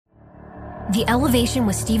The Elevation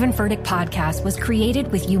with Stephen Furtick podcast was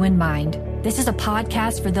created with you in mind. This is a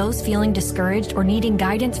podcast for those feeling discouraged or needing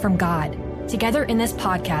guidance from God. Together in this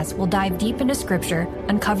podcast, we'll dive deep into Scripture,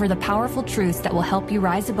 uncover the powerful truths that will help you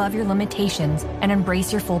rise above your limitations and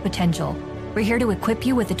embrace your full potential. We're here to equip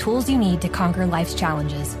you with the tools you need to conquer life's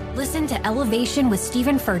challenges. Listen to Elevation with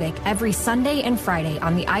Stephen Furtick every Sunday and Friday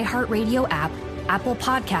on the iHeartRadio app, Apple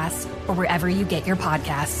Podcasts, or wherever you get your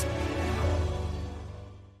podcasts.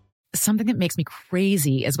 Something that makes me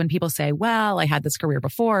crazy is when people say, well, I had this career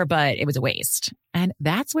before, but it was a waste. And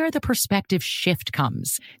that's where the perspective shift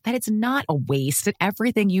comes, that it's not a waste, that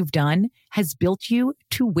everything you've done has built you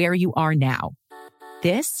to where you are now.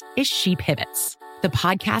 This is She Pivots, the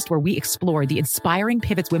podcast where we explore the inspiring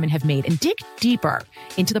pivots women have made and dig deeper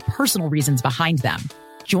into the personal reasons behind them.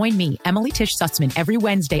 Join me, Emily Tish Sussman, every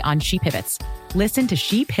Wednesday on She Pivots. Listen to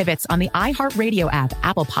She Pivots on the iHeartRadio app,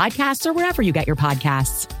 Apple Podcasts, or wherever you get your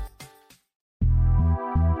podcasts.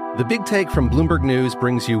 The Big Take from Bloomberg News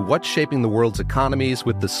brings you what's shaping the world's economies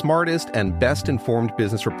with the smartest and best-informed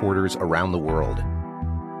business reporters around the world.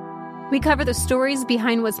 We cover the stories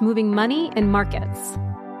behind what's moving money and markets,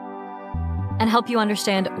 and help you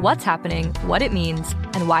understand what's happening, what it means,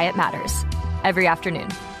 and why it matters every afternoon.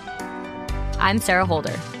 I'm Sarah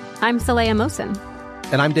Holder. I'm Saleha Mohsin.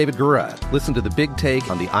 And I'm David Gura. Listen to The Big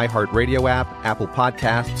Take on the iHeartRadio app, Apple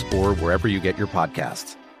Podcasts, or wherever you get your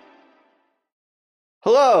podcasts.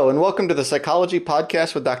 Hello, and welcome to the Psychology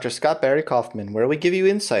Podcast with Dr. Scott Barry Kaufman, where we give you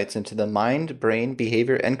insights into the mind, brain,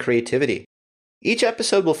 behavior, and creativity. Each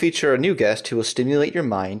episode will feature a new guest who will stimulate your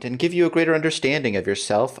mind and give you a greater understanding of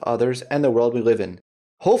yourself, others, and the world we live in.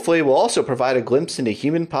 Hopefully, we'll also provide a glimpse into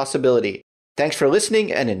human possibility. Thanks for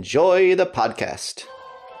listening and enjoy the podcast.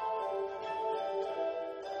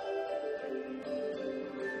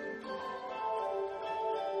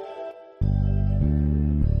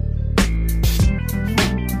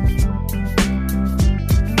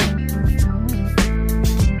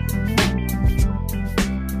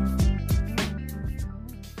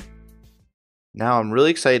 Now, I'm really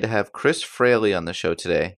excited to have Chris Fraley on the show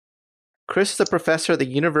today. Chris is a professor at the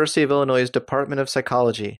University of Illinois' Department of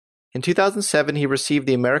Psychology. In 2007, he received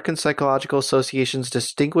the American Psychological Association's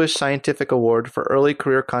Distinguished Scientific Award for early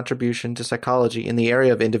career contribution to psychology in the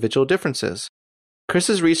area of individual differences.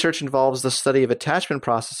 Chris's research involves the study of attachment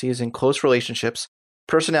processes in close relationships,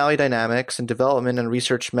 personality dynamics, and development and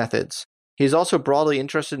research methods. He is also broadly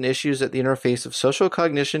interested in issues at the interface of social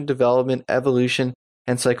cognition, development, evolution,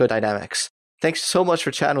 and psychodynamics. Thanks so much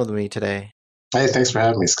for chatting with me today. Hey, thanks for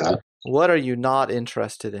having me, Scott. What are you not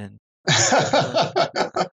interested in?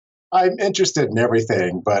 I'm interested in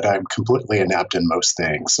everything, but I'm completely inept in most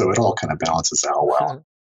things, so it all kind of balances out well.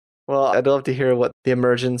 Well, I'd love to hear what the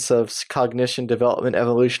emergence of cognition, development,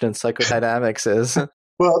 evolution, and psychodynamics is.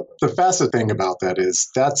 Well, the fascinating thing about that is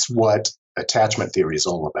that's what attachment theory is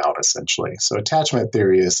all about, essentially. So attachment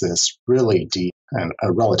theory is this really deep and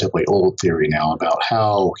a relatively old theory now about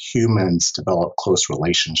how humans develop close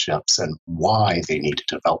relationships and why they need to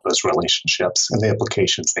develop those relationships and the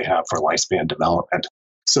implications they have for lifespan development.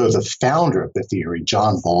 So the founder of the theory,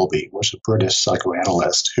 John Bowlby, was a British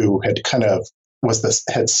psychoanalyst who had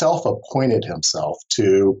had self-appointed himself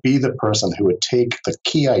to be the person who would take the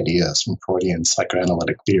key ideas from Freudian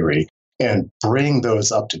psychoanalytic theory and bring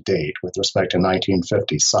those up to date with respect to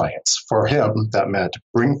 1950 science. For him, that meant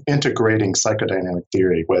integrating psychodynamic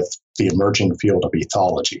theory with the emerging field of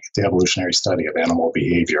ethology, the evolutionary study of animal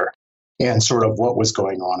behavior, and sort of what was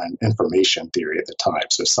going on in information theory at the time,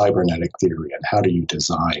 so cybernetic theory, and how do you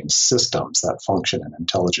design systems that function in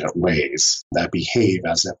intelligent ways, that behave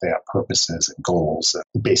as if they have purposes and goals,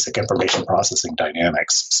 and basic information processing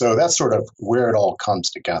dynamics. So that's sort of where it all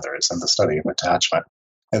comes together, is in the study of attachment.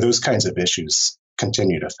 And those kinds of issues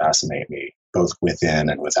continue to fascinate me, both within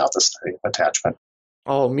and without the study of attachment.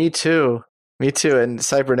 Oh, me too. Me too. And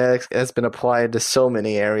cybernetics has been applied to so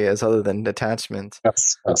many areas other than attachment.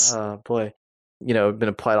 Yes. Boy. Been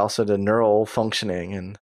applied also to neural functioning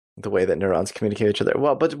and the way that neurons communicate with each other.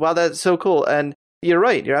 Well, but wow, that's so cool. And you're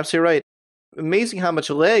right. You're absolutely right. Amazing how much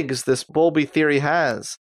legs this Bowlby theory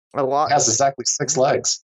has. A lot. It has exactly 6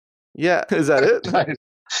 legs. Yeah. Is that it?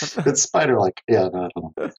 It's spider-like. Yeah, no, I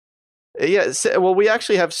don't know. Yeah. Well, we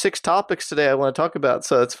actually have 6 topics today I want to talk about.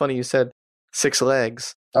 So it's funny you said 6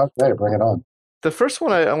 legs. Okay, bring it on. The first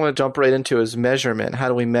one I want to jump right into is measurement. How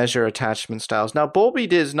do we measure attachment styles? Now, Bowlby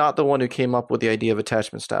is not the one who came up with the idea of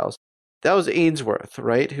attachment styles. That was Ainsworth,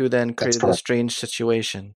 right? Who then created the strange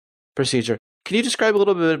situation procedure. Can you describe a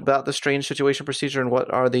little bit about the strange situation procedure and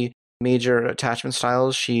what are the major attachment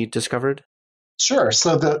styles she discovered? Sure.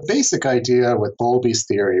 So the basic idea with Bowlby's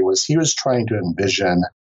theory was he was trying to envision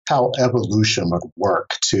how evolution would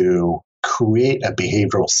work to create a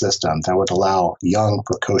behavioral system that would allow young,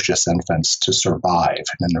 precocious infants to survive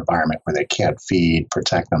in an environment where they can't feed,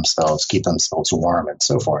 protect themselves, keep themselves warm, and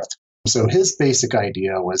so forth. So his basic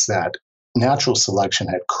idea was that natural selection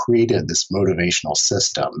had created this motivational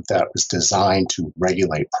system that was designed to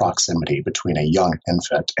regulate proximity between a young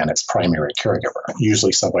infant and its primary caregiver,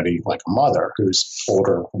 usually somebody like a mother who's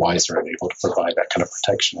older, wiser, and able to provide that kind of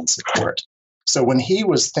protection and support. So when he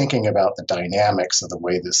was thinking about the dynamics of the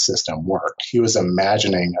way this system worked, he was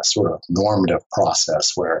imagining a sort of normative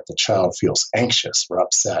process where the child feels anxious or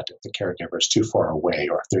upset if the caregiver is too far away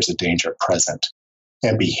or if there's a danger present.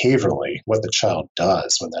 And behaviorally, what the child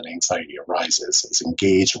does when that anxiety arises is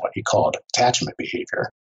engage in what he called attachment behavior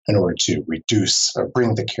in order to reduce or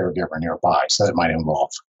bring the caregiver nearby. So that might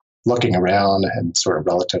involve looking around in sort of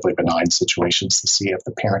relatively benign situations to see if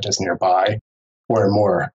the parent is nearby, or in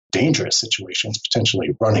more dangerous situations, potentially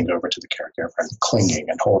running over to the caregiver and clinging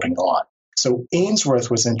and holding on. So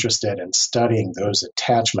Ainsworth was interested in studying those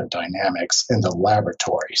attachment dynamics in the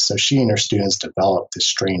laboratory. So she and her students developed this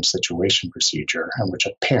strange situation procedure in which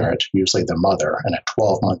a parent, usually the mother, and a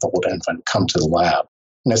 12-month-old infant come to the lab.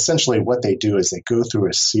 And essentially what they do is they go through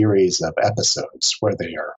a series of episodes where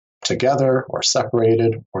they are together or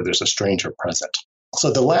separated or there's a stranger present.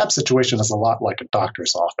 So the lab situation is a lot like a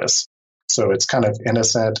doctor's office. So it's kind of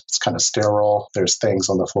innocent, it's kind of sterile, there's things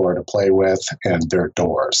on the floor to play with, and there are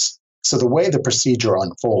doors. So the way the procedure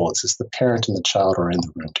unfolds is the parent and the child are in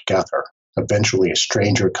the room together. Eventually, a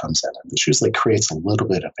stranger comes in, and this usually creates a little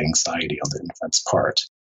bit of anxiety on the infant's part.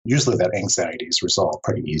 Usually that anxiety is resolved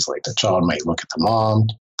pretty easily. The child may look at the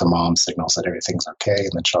mom signals that everything's okay,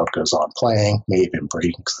 and the child goes on playing, may even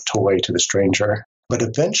brings a toy to the stranger. But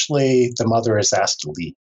eventually, the mother is asked to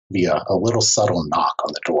leave via a little subtle knock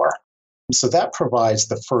on the door. So that provides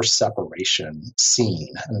the first separation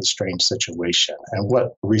scene in a strange situation. And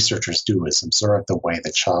what researchers do is observe the way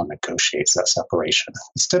the child negotiates that separation.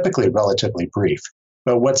 It's typically relatively brief,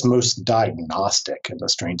 but what's most diagnostic in the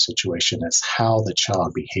strange situation is how the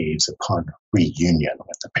child behaves upon reunion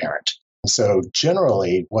with the parent. So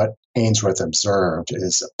generally, what Ainsworth observed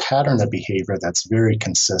is a pattern of behavior that's very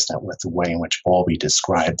consistent with the way in which Bowlby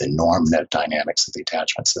described the normative dynamics of the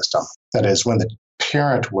attachment system. That is, when the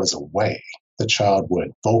parent was away, the child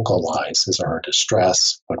would vocalize his or her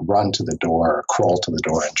distress, would run to the door, or crawl to the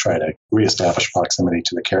door and try to reestablish proximity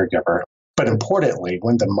to the caregiver. But importantly,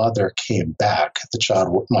 when the mother came back, the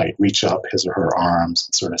child might reach up his or her arms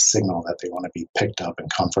and sort of signal that they want to be picked up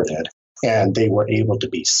and comforted. And they were able to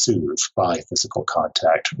be soothed by physical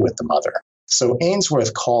contact with the mother. So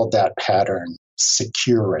Ainsworth called that pattern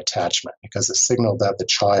secure attachment because it signaled that the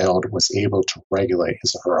child was able to regulate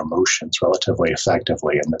his or her emotions relatively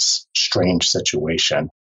effectively in this strange situation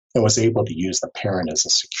and was able to use the parent as a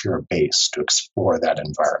secure base to explore that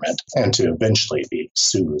environment and to eventually be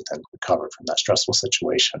soothed and recover from that stressful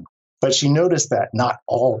situation. But she noticed that not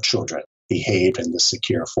all children behave in this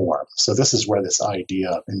secure form. So this is where this idea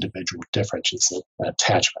of individual differences in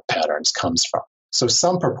attachment patterns comes from. So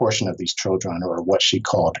some proportion of these children are what she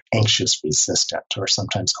called anxious resistant, or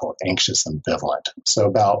sometimes called anxious ambivalent. So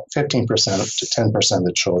about 15% to 10% of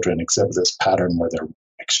the children exhibit this pattern where they're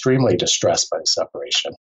extremely distressed by the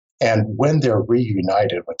separation. And when they're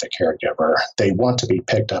reunited with the caregiver, they want to be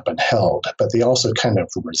picked up and held, but they also kind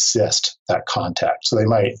of resist that contact. So they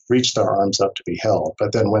might reach their arms up to be held,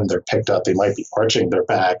 but then when they're picked up, they might be arching their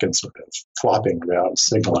back and sort of flopping around,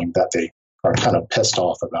 signaling that they are kind of pissed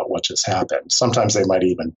off about what just happened. Sometimes they might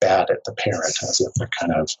even bat at the parent as if they're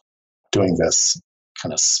kind of doing this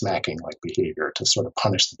kind of smacking-like behavior to sort of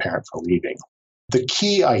punish the parent for leaving. The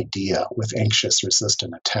key idea with anxious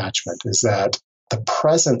resistant attachment is that the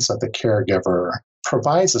presence of the caregiver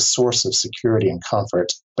provides a source of security and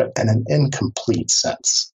comfort, but in an incomplete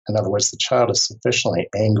sense. In other words, the child is sufficiently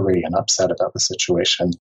angry and upset about the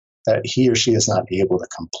situation that he or she is not able to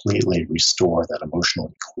completely restore that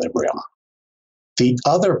emotional equilibrium. The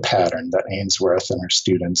other pattern that Ainsworth and her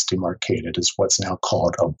students demarcated is what's now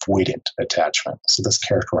called avoidant attachment. So this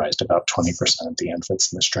characterized about 20% of the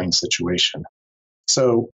infants in the strange situation.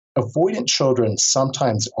 So avoidant children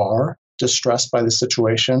sometimes are distressed by the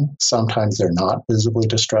situation. Sometimes they're not visibly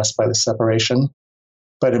distressed by the separation.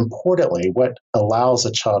 But importantly, what allows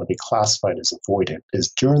a child to be classified as avoidant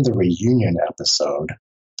is during the reunion episode,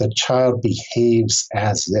 the child behaves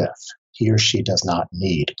as if he or she does not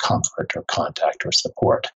need comfort or contact or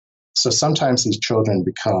support. So sometimes these children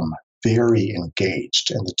become very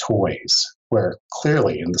engaged in the toys, where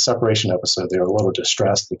clearly in the separation episode, they were a little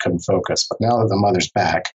distressed, they couldn't focus. But now that the mother's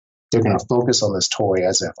back, They're going to focus on this toy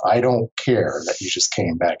as if I don't care that you just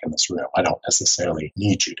came back in this room. I don't necessarily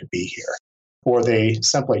need you to be here. Or they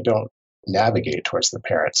simply don't navigate towards the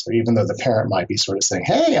parent. So even though the parent might be sort of saying,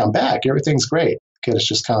 hey, I'm back, everything's great, the kid is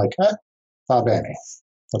just kind of like, va bene,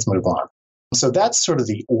 let's move on. So that's sort of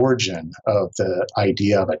the origin of the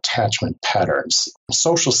idea of attachment patterns.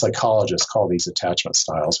 Social psychologists call these attachment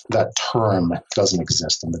styles. That term doesn't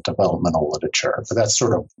exist in the developmental literature, but that's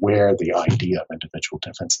sort of where the idea of individual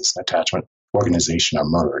differences in attachment organization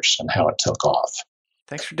emerged and how it took off.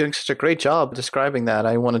 Thanks for doing such a great job describing that.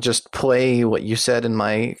 I want to just play what you said in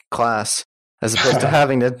my class as opposed to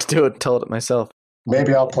having to tell it myself.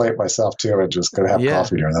 Maybe I'll play it myself too and just go have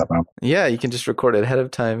coffee during that moment. Yeah, you can just record it ahead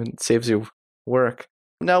of time and it saves you work.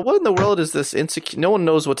 Now, what in the world is this insecure? No one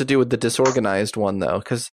knows what to do with the disorganized one, though,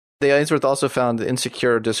 because the Ainsworth also found the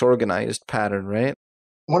insecure, disorganized pattern, right?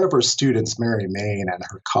 One of her students, Mary Main, and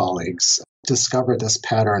her colleagues discovered this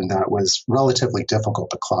pattern that was relatively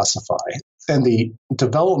difficult to classify. In the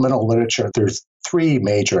developmental literature, there's 3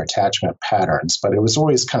 major attachment patterns, but it was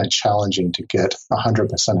always kind of challenging to get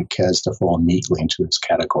 100% of kids to fall neatly into those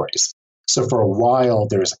categories. So for a while,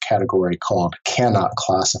 there was a category called cannot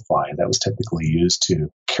classify that was typically used to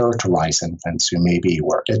characterize infants who maybe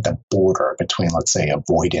were at the border between, let's say,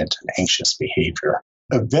 avoidant and anxious behavior.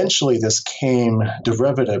 Eventually, this came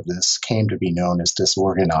to be known as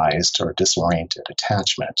disorganized or disoriented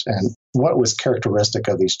attachment. And what was characteristic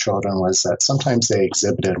of these children was that sometimes they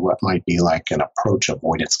exhibited what might be like an approach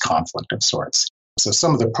avoidance conflict of sorts. So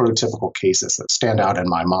some of the prototypical cases that stand out in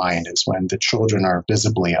my mind is when the children are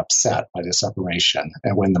visibly upset by the separation.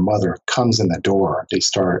 And when the mother comes in the door, they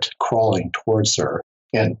start crawling towards her.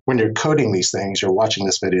 And when you're coding these things, you're watching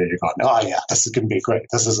this video, you're going, oh yeah, this is going to be great.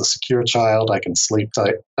 This is a secure child. I can sleep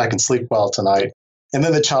well tonight. And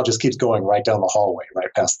then the child just keeps going right down the hallway,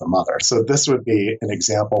 right past the mother. So this would be an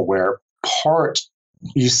example where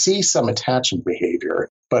you see some attachment behavior,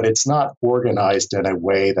 but it's not organized in a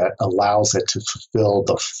way that allows it to fulfill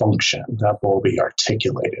the function that Bowlby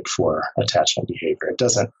articulated for attachment behavior. It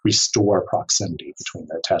doesn't restore proximity between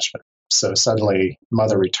the attachment. So suddenly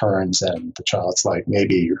mother returns and the child's like,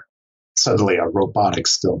 maybe suddenly a robotic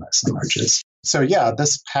stillness emerges. So yeah,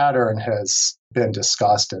 this pattern has been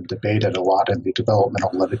discussed and debated a lot in the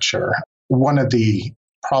developmental literature. One of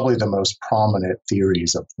probably the most prominent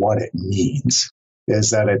theories of what it means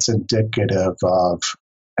is that it's indicative of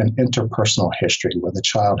an interpersonal history where the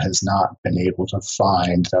child has not been able to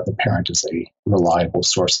find that the parent is a reliable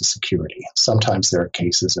source of security. Sometimes there are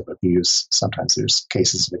cases of abuse. Sometimes there's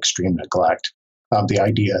cases of extreme neglect. The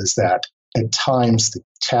idea is that at times the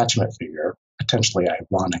attachment figure, potentially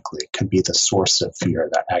ironically, can be the source of fear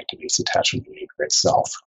that activates attachment behavior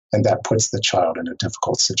itself. And that puts the child in a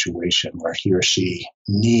difficult situation where he or she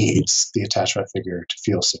needs the attachment figure to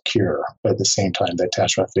feel secure, but at the same time, the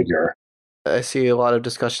attachment figure. I see a lot of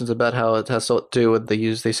discussions about how it has to do with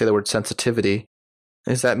they say the word sensitivity.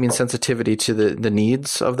 Does that mean sensitivity to the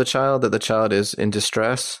needs of the child, that the child is in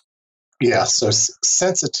distress? Yeah, so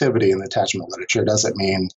sensitivity in the attachment literature doesn't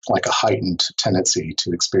mean like a heightened tendency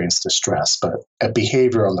to experience distress, but a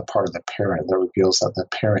behavior on the part of the parent that reveals that the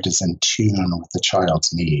parent is in tune with the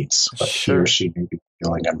child's needs, but he or she may be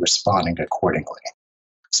feeling and responding accordingly.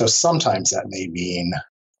 So sometimes that may mean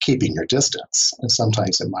keeping your distance, and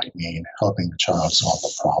sometimes it might mean helping the child solve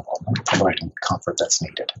a problem and providing the comfort that's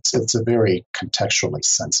needed. It's a very contextually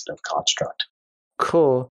sensitive construct.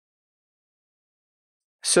 Cool.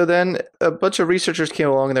 So then a bunch of researchers came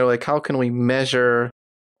along and they're like, how can we measure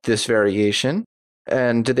this variation?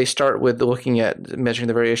 And did they start with looking at measuring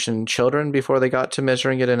the variation in children before they got to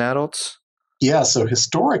measuring it in adults? Yeah, so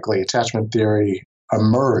historically, attachment theory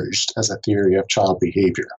emerged as a theory of child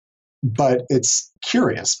behavior. But it's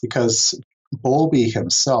curious because Bowlby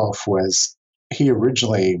himself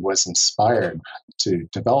originally was inspired to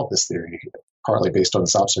develop this theory partly based on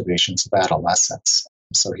his observations of adolescents.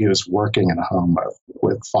 So he was working in a home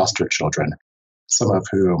with foster children, some of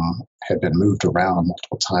whom had been moved around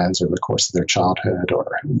multiple times over the course of their childhood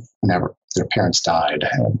or their parents died,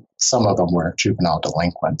 and some of them were juvenile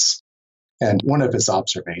delinquents. And one of his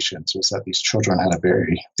observations was that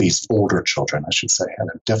these older children, I should say, had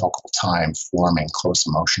a difficult time forming close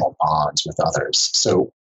emotional bonds with others.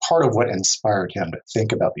 So part of what inspired him to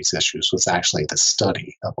think about these issues was actually the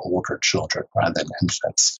study of older children rather than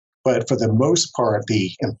infants. But for the most part,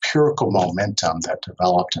 the empirical momentum that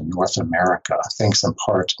developed in North America, thanks in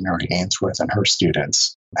part to Mary Ainsworth and her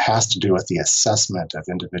students, has to do with the assessment of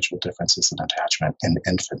individual differences in attachment in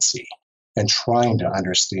infancy and trying to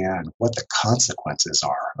understand what the consequences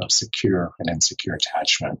are of secure and insecure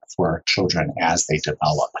attachment for children as they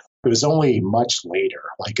develop. It was only much later,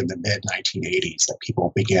 like in the mid-1980s, that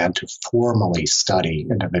people began to formally study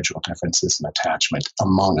individual differences in attachment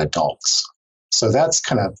among adults. So that's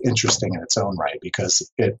kind of interesting in its own right because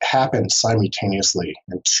it happened simultaneously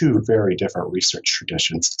in two very different research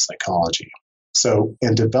traditions in psychology. So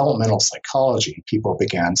in developmental psychology, people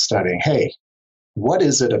began studying, hey, what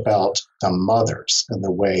is it about the mothers and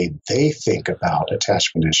the way they think about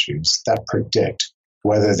attachment issues that predict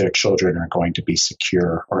whether their children are going to be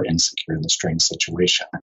secure or insecure in the strained situation?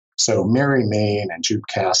 So Mary Main and Jude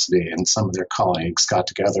Cassidy and some of their colleagues got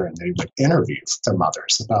together and they would interview the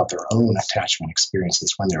mothers about their own attachment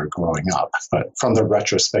experiences when they were growing up, but from the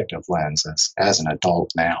retrospective lens as an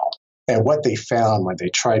adult now. And what they found when they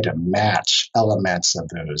tried to match elements of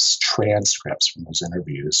those transcripts from those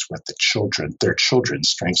interviews with their children's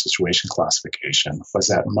strange situation classification was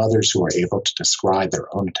that mothers who were able to describe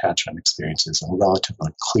their own attachment experiences in a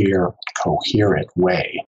relatively clear, coherent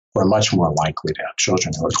way were much more likely to have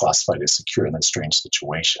children who were classified as secure in a strange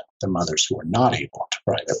situation than mothers who were not able to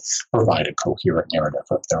provide a coherent narrative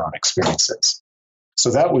of their own experiences.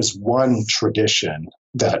 So that was one tradition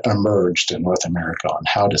that emerged in North America on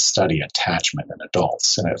how to study attachment in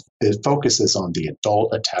adults. And it focuses on the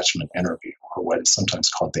adult attachment interview, or what is sometimes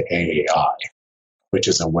called the AAI, which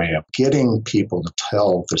is a way of getting people to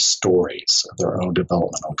tell the stories of their own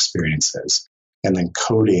developmental experiences and then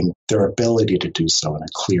coding their ability to do so in a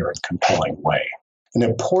clear and compelling way. An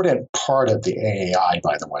important part of the AAI,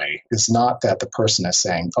 by the way, is not that the person is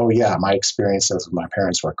saying, oh yeah, my experiences with my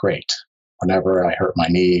parents were great. Whenever I hurt my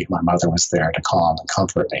knee, my mother was there to calm and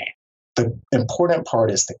comfort me. The important part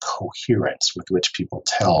is the coherence with which people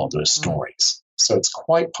tell those stories. So it's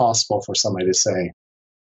quite possible for somebody to say,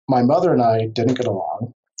 my mother and I didn't get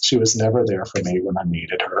along. She was never there for me when I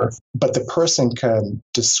needed her. But the person can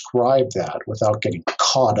describe that without getting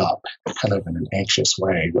caught up kind of in an anxious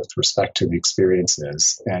way with respect to the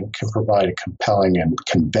experiences and can provide a compelling and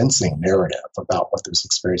convincing narrative about what those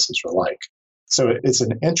experiences were like. So it's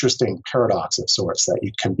an interesting paradox of sorts that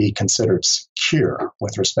you can be considered secure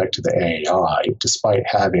with respect to the AAI, despite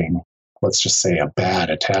having, let's just say, a bad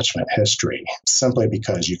attachment history, simply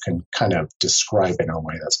because you can kind of describe it in a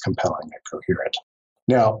way that's compelling and coherent.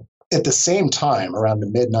 Now, at the same time, around the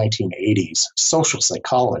mid-1980s, social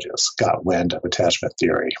psychologists got wind of attachment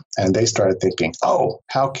theory, and they started thinking, oh,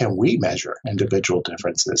 how can we measure individual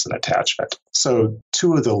differences in attachment? So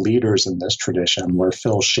two of the leaders in this tradition were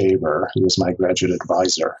Phil Shaver, who was my graduate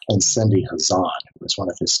advisor, and Cindy Hazan, who was one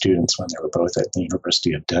of his students when they were both at the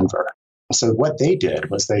University of Denver. So what they did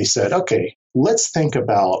was they said, okay, let's think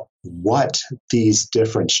about what these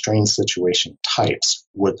different strained situation types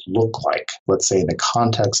would look like, let's say in the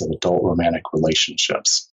context of adult romantic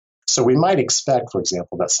relationships. So we might expect, for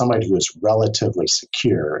example, that somebody who is relatively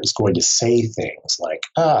secure is going to say things like,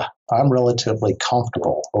 I'm relatively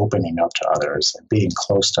comfortable opening up to others and being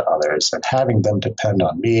close to others and having them depend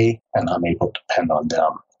on me and I'm able to depend on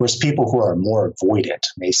them. Whereas people who are more avoidant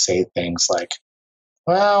may say things like,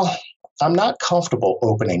 well, I'm not comfortable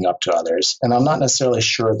opening up to others, and I'm not necessarily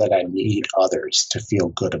sure that I need others to feel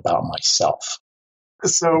good about myself.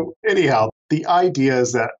 So anyhow, the idea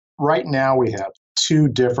is that right now we have two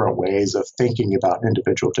different ways of thinking about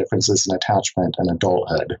individual differences in attachment and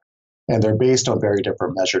adulthood, and they're based on very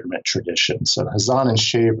different measurement traditions. So Hazan and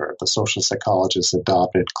Shaver, the social psychologists,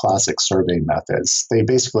 adopted classic survey methods. They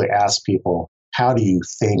basically ask people, how do you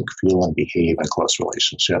think, feel, and behave in close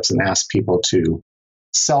relationships, and ask people to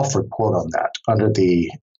self-report on that under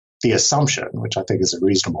the assumption, which I think is a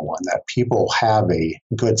reasonable one, that people have a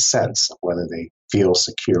good sense of whether they feel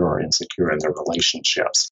secure or insecure in their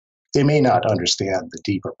relationships. They may not understand the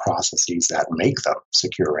deeper processes that make them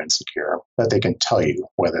secure or insecure, but they can tell you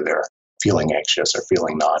whether they're feeling anxious or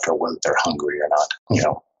feeling not, or whether they're hungry or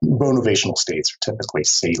not. Motivational states are typically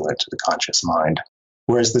salient to the conscious mind.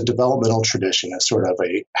 Whereas the developmental tradition is sort of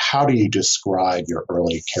how do you describe your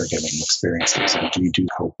early caregiving experiences and do you do a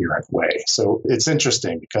coherent way? So it's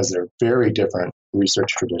interesting because they're very different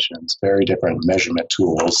research traditions, very different measurement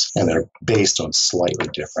tools, and they're based on slightly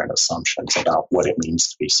different assumptions about what it means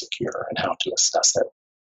to be secure and how to assess it.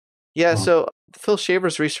 Yeah, so Phil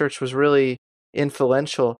Shaver's research was really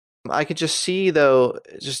influential. I could just see, though,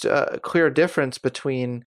 just a clear difference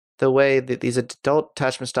between the way that these adult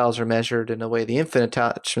attachment styles are measured and the way the infant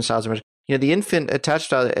attachment styles are measured. The infant attachment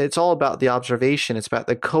style, it's all about the observation. It's about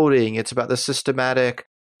the coding. It's about the systematic,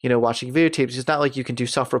 watching videotapes. It's not like you can do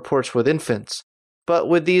self-reports with infants. But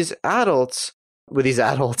with these adults, these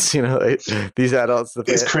adults,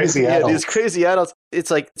 these crazy adults,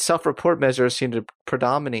 it's like self-report measures seem to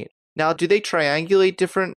predominate. Now, do they triangulate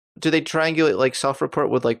different do they triangulate like self-report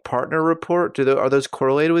with like partner report? Are those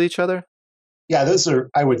correlated with each other? Yeah, those are,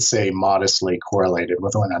 I would say, modestly correlated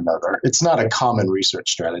with one another. It's not a common research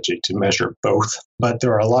strategy to measure both, but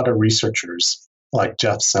there are a lot of researchers like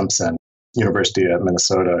Jeff Simpson, University of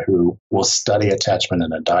Minnesota, who will study attachment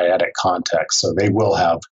in a dyadic context. So they will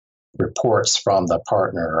have reports from the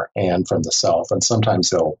partner and from the self, and sometimes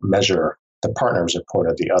they'll measure the partner's report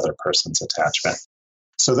of the other person's attachment.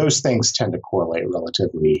 So those things tend to correlate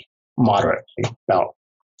relatively moderately, about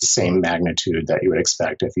the same magnitude that you would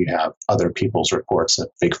expect if you have other people's reports of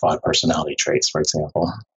Big Five personality traits, for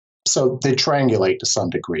example. So they triangulate to some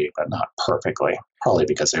degree, but not perfectly, probably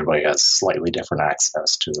because everybody has slightly different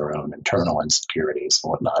access to their own internal insecurities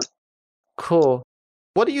and whatnot. Cool.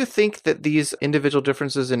 What do you think that these individual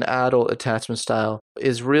differences in adult attachment style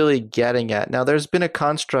is really getting at? Now, there's been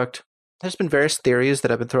various theories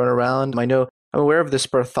that have been thrown around. I'm aware of this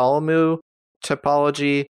Bartholomew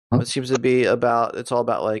typology. It seems to be it's all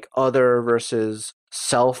about like other versus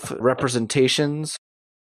self representations.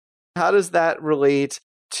 How does that relate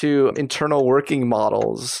to internal working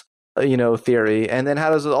models, theory? And then how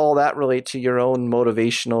does all that relate to your own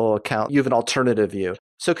motivational account? You have an alternative view.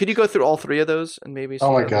 So could you go through all three of those and maybe?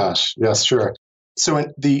 Oh my gosh. Yes, sure. So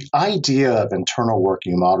the idea of internal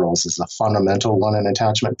working models is a fundamental one in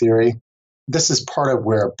attachment theory. This is part of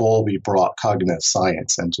where Bowlby brought cognitive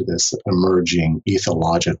science into this emerging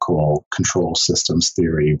ethological control systems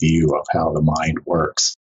theory view of how the mind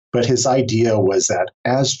works. But his idea was that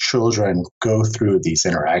as children go through these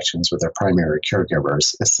interactions with their primary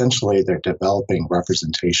caregivers, essentially they're developing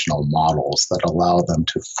representational models that allow them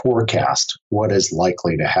to forecast what is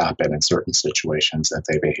likely to happen in certain situations if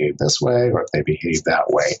they behave this way or if they behave that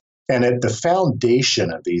way. And at the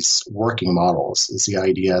foundation of these working models is the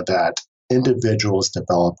idea that individuals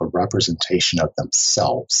develop a representation of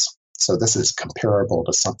themselves. So this is comparable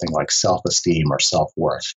to something like self-esteem or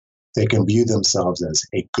self-worth. They can view themselves as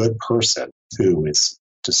a good person who is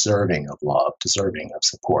deserving of love, deserving of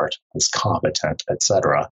support, is competent,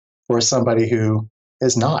 etc., or somebody who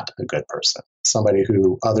is not a good person, somebody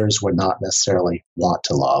who others would not necessarily want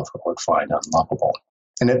to love or would find unlovable.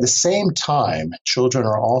 And at the same time, children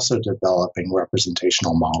are also developing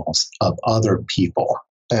representational models of other people.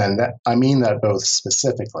 And I mean that both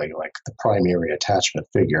specifically, like the primary attachment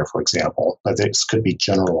figure, for example, but this could be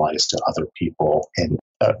generalized to other people in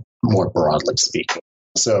more broadly speaking.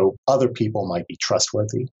 So other people might be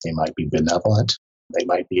trustworthy, they might be benevolent, they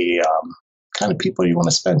might be kind of people you want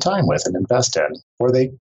to spend time with and invest in, or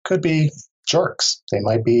they could be jerks. They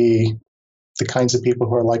might be the kinds of people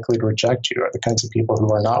who are likely to reject you, or the kinds of people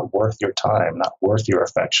who are not worth your time, not worth your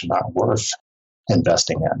affection, not worth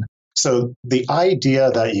investing in. So the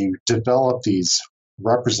idea that you develop these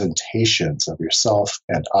representations of yourself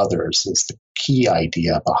and others is the key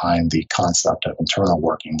idea behind the concept of internal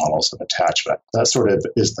working models of attachment. That sort of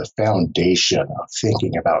is the foundation of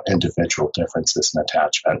thinking about individual differences in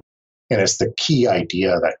attachment. And it's the key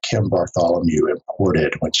idea that Kim Bartholomew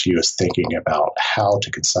imported when she was thinking about how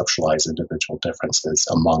to conceptualize individual differences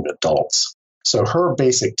among adults. So her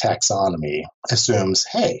basic taxonomy assumes,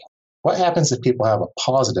 hey, what happens if people have a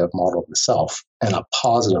positive model of the self and a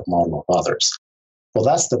positive model of others? Well,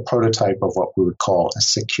 that's the prototype of what we would call a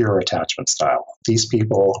secure attachment style. These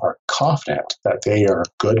people are confident that they are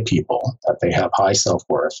good people, that they have high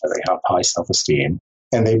self-worth, that they have high self-esteem,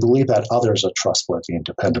 and they believe that others are trustworthy and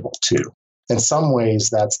dependable too. In some ways,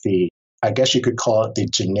 that's I guess you could call it the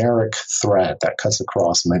generic thread that cuts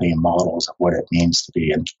across many models of what it means to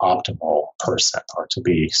be an optimal person or to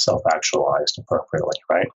be self-actualized appropriately,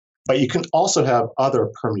 right? But you can also have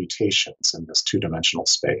other permutations in this two-dimensional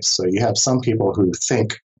space. So you have some people who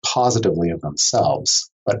think positively of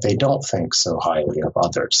themselves, but they don't think so highly of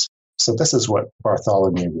others. So this is what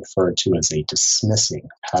Bartholomew referred to as a dismissing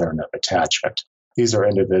pattern of attachment. These are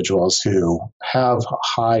individuals who have a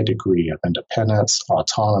high degree of independence,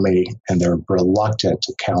 autonomy, and they're reluctant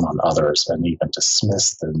to count on others and even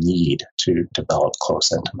dismiss the need to develop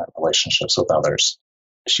close, intimate relationships with others.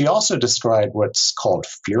 She also described what's called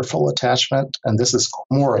fearful attachment, and this is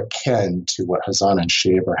more akin to what Hazan and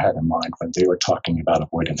Shaver had in mind when they were talking about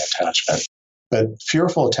avoidant attachment. But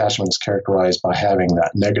fearful attachment is characterized by having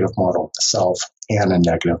that negative model of the self and a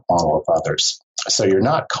negative model of others. So you're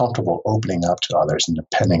not comfortable opening up to others and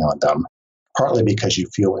depending on them, partly because you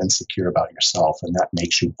feel insecure about yourself, and that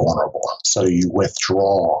makes you vulnerable. So you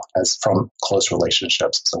withdraw from close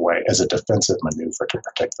relationships as a defensive maneuver to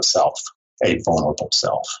protect the self, a vulnerable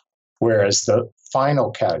self. Whereas the final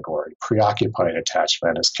category, preoccupied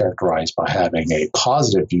attachment, is characterized by having a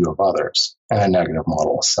positive view of others and a negative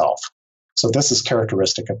model of self. So this is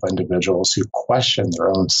characteristic of individuals who question their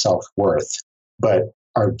own self-worth, but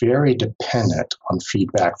are very dependent on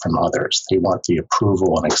feedback from others. They want the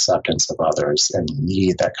approval and acceptance of others and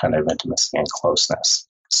need that kind of intimacy and closeness.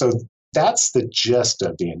 So that's the gist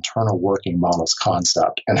of the internal working models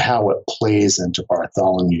concept and how it plays into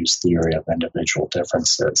Bartholomew's theory of individual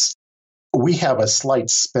differences. We have a slight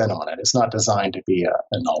spin on it. It's not designed to be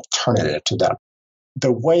an alternative to that.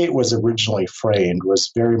 The way it was originally framed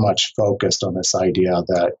was very much focused on this idea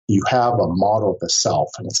that you have a model of the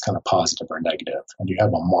self, and it's kind of positive or negative, and you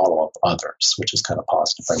have a model of others, which is kind of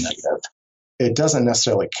positive or negative. It doesn't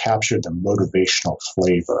necessarily capture the motivational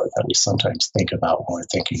flavor that we sometimes think about when we're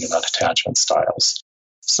thinking about attachment styles.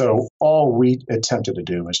 So all we attempted to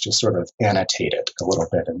do was just sort of annotate it a little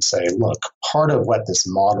bit and say, look, part of what this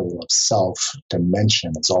model of self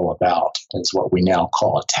dimension is all about is what we now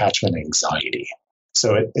call attachment anxiety.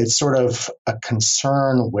 So it's sort of a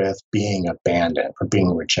concern with being abandoned or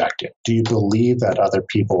being rejected. Do you believe that other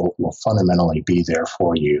people will fundamentally be there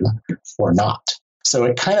for you or not? So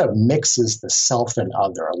it kind of mixes the self and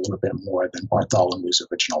other a little bit more than Bartholomew's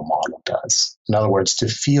original model does. In other words, to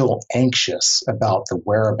feel anxious about the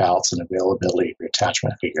whereabouts and availability of your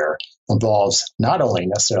attachment figure involves not only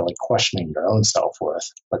necessarily questioning your own self-worth,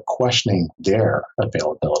 but questioning their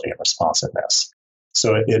availability and responsiveness.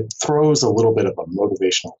 So it throws a little bit of a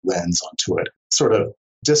motivational lens onto it, sort of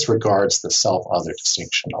disregards the self-other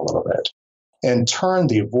distinction a little bit. In turn,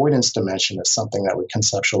 the avoidance dimension is something that we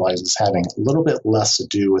conceptualize as having a little bit less to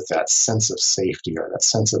do with that sense of safety or that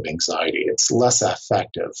sense of anxiety. It's less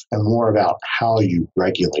affective and more about how you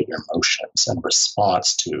regulate your emotions in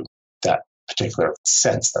response to that particular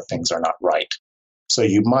sense that things are not right. So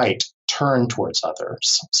you might turn towards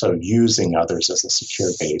others. So using others as a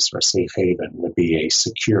secure base or a safe haven would be a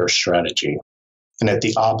secure strategy. And at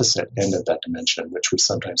the opposite end of that dimension, which we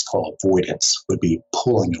sometimes call avoidance, would be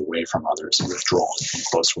pulling away from others and withdrawing from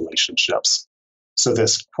close relationships. So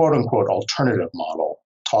this quote-unquote alternative model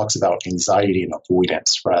talks about anxiety and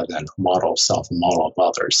avoidance rather than model of self and model of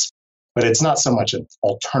others. But it's not so much an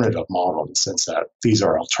alternative model in the sense that these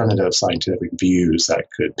are alternative scientific views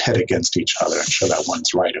that could pit against each other and show that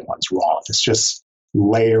one's right and one's wrong. It's just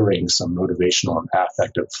layering some motivational and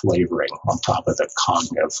affective flavoring on top of the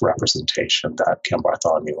cognitive representation that Ken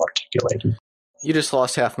Bartholomew articulated. You just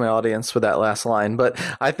lost half my audience with that last line, but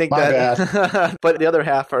I think My bad. But the other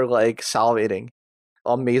half are like salivating.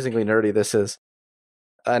 Amazingly nerdy this is.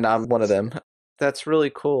 And I'm one of them. That's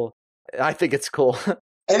really cool. I think it's cool.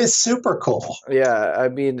 It is super cool. Yeah, I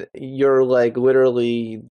mean, you're like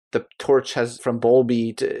literally the torch has from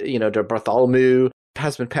Bowlby to Bartholomew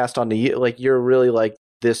has been passed on to you. Like you're really like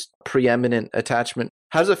this preeminent attachment.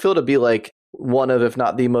 How does it feel to be like one of, if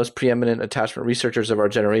not the most preeminent attachment researchers of our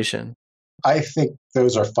generation? I think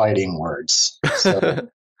those are fighting words. So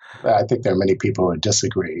I think there are many people who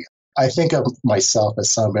disagree. I think of myself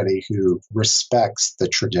as somebody who respects the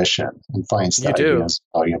tradition and finds the ideas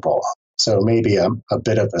valuable. So maybe a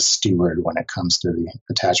bit of a steward when it comes to the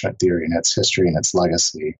attachment theory and its history and its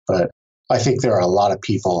legacy. But I think there are a lot of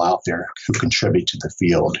people out there who contribute to the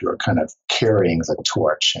field who are kind of carrying the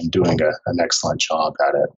torch and doing an excellent job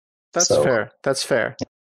at it. That's fair. That's fair.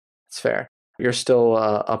 It's fair. You're still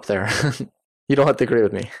up there. You don't have to agree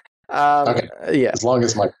with me. Okay. Yeah. As long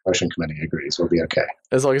as my promotion committee agrees, we'll be okay.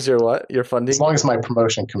 As long as you're what? You're funding? As long as my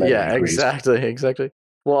promotion committee agrees. Yeah, exactly.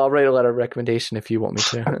 Well, I'll write a letter of recommendation if you want me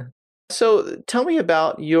to. So tell me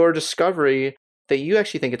about your discovery that you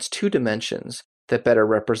actually think it's 2 dimensions that better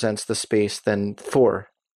represents the space than 4.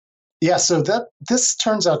 Yeah, so this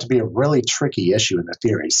turns out to be a really tricky issue in the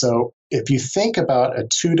theory. So if you think about a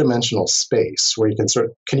 2-dimensional space where you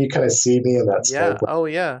can you kind of see me in that Yeah. slope? Oh,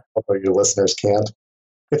 yeah. Although your listeners can't.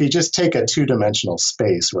 If you just take a 2-dimensional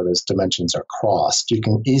space where those dimensions are crossed, you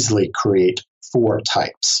can easily create 4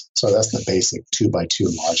 types. So that's the basic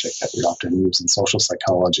 2x2 logic that we often use in social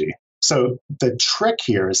psychology. So the trick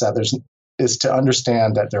here is to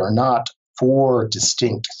understand that there are not 4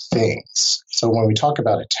 distinct things. So when we talk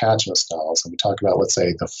about attachment styles and we talk about, let's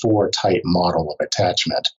say, the 4-type model of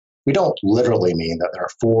attachment, we don't literally mean that there are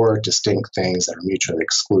 4 distinct things that are mutually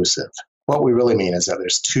exclusive. What we really mean is that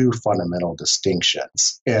there's 2 fundamental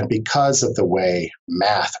distinctions. And because of the way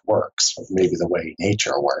math works, or maybe the way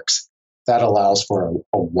nature works, that allows for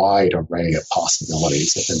a wide array of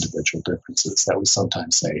possibilities of individual differences that we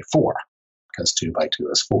sometimes say 4, because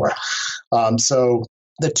 2x2 is 4. So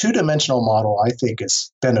the 2-dimensional model, I think,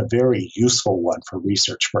 has been a very useful one for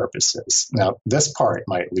research purposes. Now, this part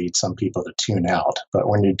might lead some people to tune out, but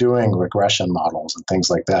when you're doing regression models and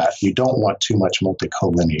things like that, you don't want too much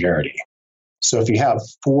multicollinearity. So if you have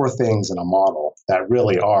four things in a model that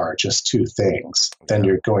really are just two things, then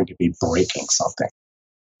you're going to be breaking something.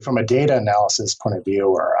 From a data analysis point of view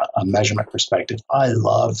or a measurement perspective, I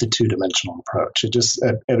love the two-dimensional approach.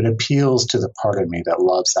 It appeals to the part of me that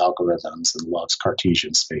loves algorithms and loves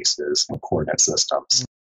Cartesian spaces and coordinate systems.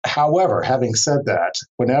 However, having said that,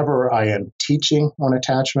 whenever I am teaching on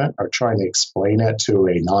attachment or trying to explain it to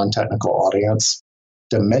a non-technical audience,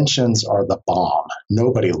 dimensions are the bomb.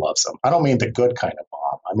 Nobody loves them. I don't mean the good kind of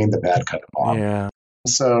bomb. I mean the bad kind of bomb. Yeah.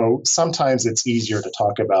 So sometimes it's easier to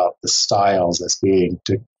talk about the styles as being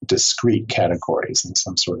discrete categories in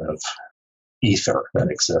some sort of ether that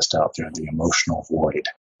exists out there in the emotional void.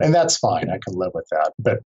 And that's fine. I can live with that.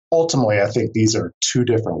 But ultimately, I think these are two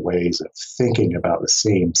different ways of thinking about the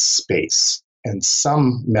same space. And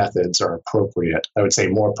some methods are appropriate, I would say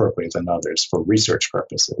more appropriate than others for research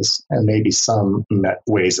purposes. And maybe some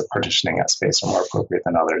ways of partitioning that space are more appropriate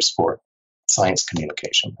than others for science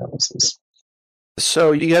communication purposes.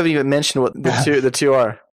 So you haven't even mentioned what the two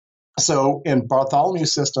are. So in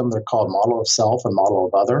Bartholomew's system, they're called model of self and model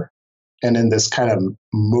of other. And in this kind of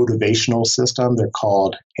motivational system, they're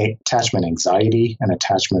called attachment anxiety and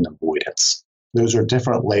attachment avoidance. Those are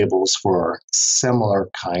different labels for similar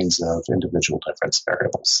kinds of individual difference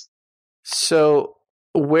variables. So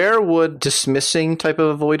where would dismissing type of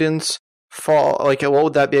avoidance fall? Like, what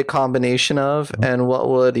would that be a combination of? And what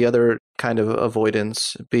would the other kind of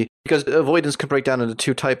avoidance be? Because avoidance can break down into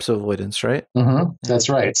two types of avoidance, right? Mm-hmm. That's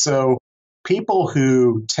right. So people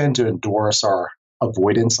who tend to endorse our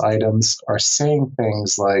avoidance items are saying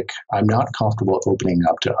things like, I'm not comfortable opening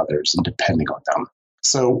up to others and depending on them.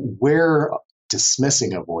 So where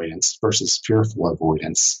dismissing avoidance versus fearful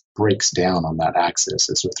avoidance breaks down on that axis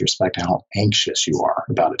is with respect to how anxious you are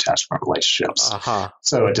about attachment relationships.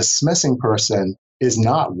 So a dismissing person is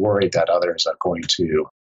not worried that others are going to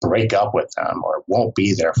break up with them or won't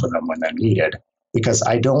be there for them when they're needed, because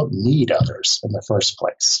I don't need others in the first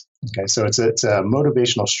place. Okay, so it's a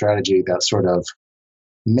motivational strategy that sort of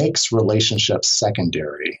makes relationships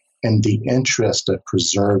secondary in the interest of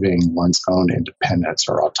preserving one's own independence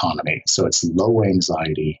or autonomy. So it's low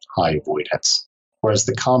anxiety, high avoidance. Whereas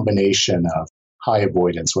the combination of high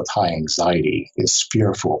avoidance with high anxiety is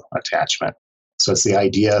fearful attachment. So it's the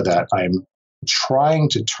idea that I'm trying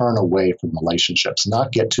to turn away from relationships,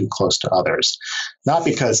 not get too close to others, not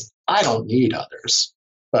because I don't need others,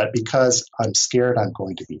 but because I'm scared I'm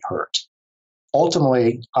going to be hurt.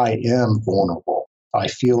 Ultimately, I am vulnerable. I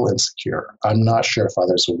feel insecure. I'm not sure if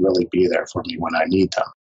others will really be there for me when I need them.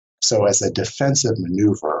 So as a defensive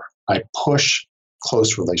maneuver, I push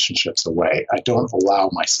close relationships away. I don't allow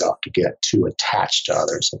myself to get too attached to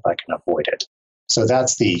others if I can avoid it. So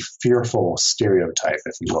that's the fearful stereotype,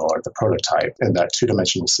 if you will, or the prototype in that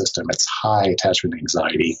two-dimensional system. It's high attachment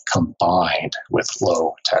anxiety combined with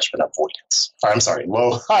low attachment avoidance.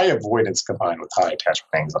 High avoidance combined with high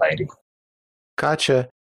attachment anxiety. Gotcha.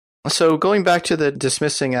 So going back to the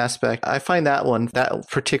dismissing aspect, I find that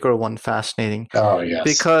particular one fascinating. Oh, yes.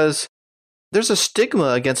 Because there's a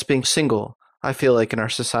stigma against being single, I feel like, in our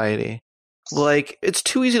society. Like, it's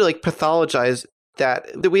too easy to pathologize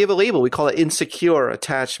that we have a label. We call it insecure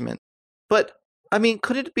attachment. But, I mean,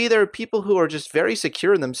 could it be there are people who are just very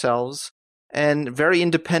secure in themselves and very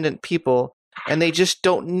independent people, and they just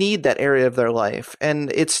don't need that area of their life?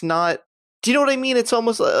 And it's not, do you know what I mean? It's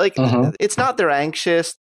almost like, It's not they're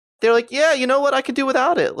anxious. They're like, yeah, you know what? I could do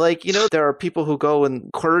without it. There are people who go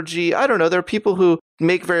in clergy. I don't know. There are people who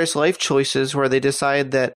make various life choices where they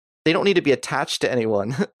decide that they don't need to be attached to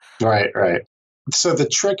anyone. Right. So the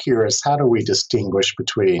trick here is, how do we distinguish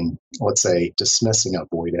between, let's say, dismissing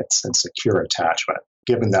avoidance and secure attachment,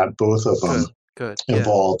 given that both of them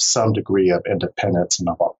involve some degree of independence and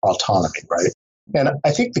of autonomy, right? And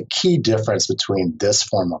I think the key difference between this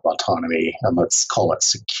form of autonomy and let's call it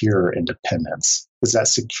secure independence is that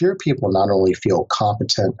secure people not only feel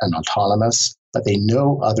competent and autonomous, but they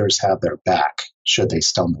know others have their back should they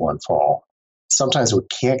stumble and fall. Sometimes we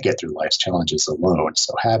can't get through life's challenges alone,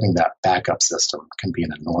 so having that backup system can be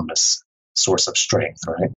an enormous source of strength,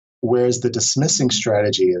 right? Whereas the dismissing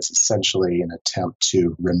strategy is essentially an attempt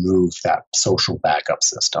to remove that social backup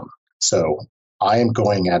system. So I am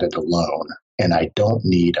going at it alone, and I don't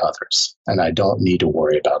need others, and I don't need to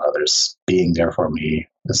worry about others being there for me,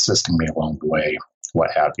 assisting me along the way,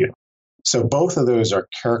 what have you. So both of those are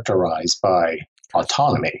characterized by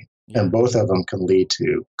autonomy, and both of them can lead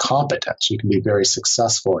to competence. You can be very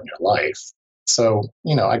successful in your life. So,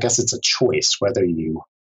 I guess it's a choice whether you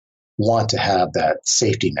want to have that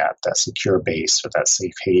safety net, that secure base, or that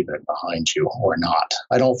safe haven behind you or not.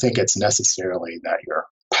 I don't think it's necessarily that you're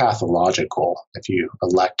pathological if you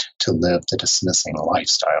elect to live the dismissing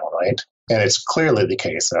lifestyle, right? And it's clearly the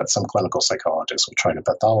case that some clinical psychologists will try to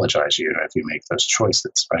pathologize you if you make those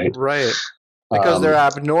choices, right? Right. Because they're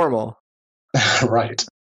abnormal. Right.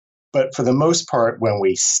 But for the most part, when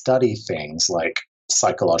we study things like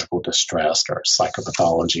psychological distress or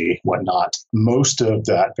psychopathology, whatnot, most of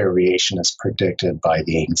that variation is predicted by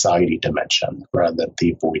the anxiety dimension rather than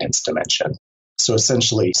the avoidance dimension. So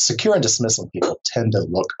essentially, secure and dismissing people tend to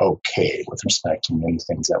look okay with respect to many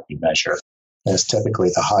things that we measure. And it's typically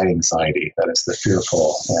the high anxiety that is the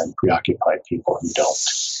fearful and preoccupied people who don't.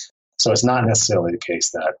 So it's not necessarily the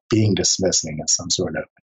case that being dismissing is some sort of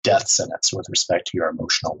death sentence with respect to your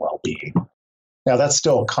emotional well-being. Now, that's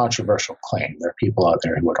still a controversial claim. There are people out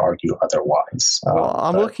there who would argue otherwise. Well,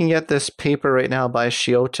 I'm looking at this paper right now by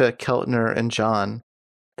Shiota, Keltner, and John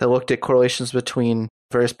that looked at correlations between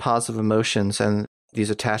various positive emotions and these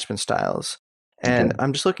attachment styles. And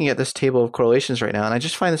I'm just looking at this table of correlations right now, and I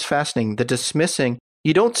just find this fascinating. The dismissing,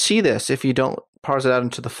 you don't see this if you don't parse it out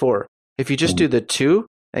into the 4. If you just do the 2,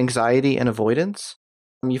 anxiety and avoidance,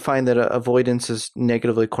 you find that avoidance is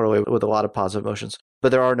negatively correlated with a lot of positive emotions, but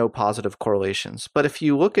there are no positive correlations. But if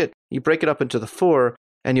you break it up into the 4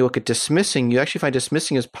 and you look at dismissing, you actually find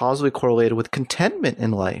dismissing is positively correlated with contentment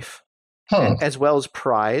in life, as well as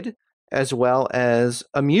pride, as well as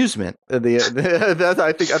amusement. I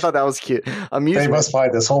thought that was cute. Amusement. They must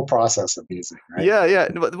find this whole process amusing, right? Yeah.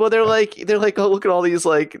 Well, they're like, oh, look at all these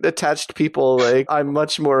like attached people. Like, I'm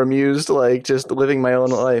much more amused, like just living my own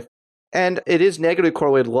life. And it is negatively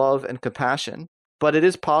correlated with love and compassion, but it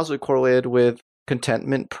is positively correlated with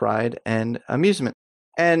contentment, pride, and amusement.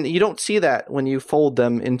 And you don't see that when you fold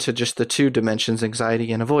them into just the 2 dimensions,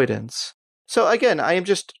 anxiety and avoidance. So again, I am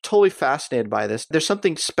just totally fascinated by this. There's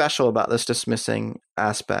something special about this dismissing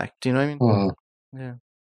aspect. Do you know what I mean? Yeah.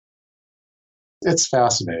 It's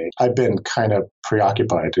fascinating. I've been kind of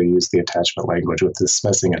preoccupied, to use the attachment language, with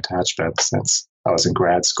dismissing attachment since I was in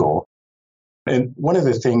grad school. And one of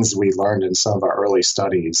the things we learned in some of our early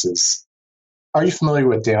studies is, are you familiar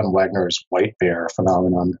with Dan Wegner's white bear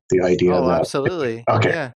phenomenon? The idea that... absolutely. Okay.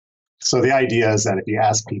 Yeah. So the idea is that if you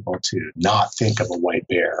ask people to not think of a white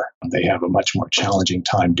bear, they have a much more challenging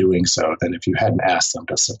time doing so than if you hadn't asked them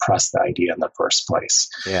to suppress the idea in the first place.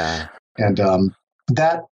 Yeah. And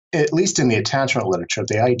that, at least in the attachment literature,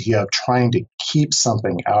 the idea of trying to keep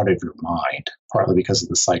something out of your mind, partly because of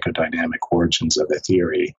the psychodynamic origins of the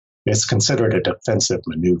theory, is considered a defensive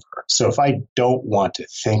maneuver. So if I don't want to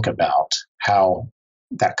think about how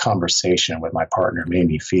that conversation with my partner made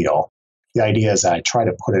me feel, the idea is that I try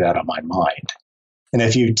to put it out of my mind. And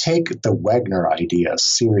if you take the Wegner idea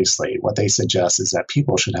seriously, what they suggest is that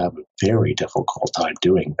people should have a very difficult time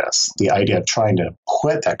doing this. The idea of trying to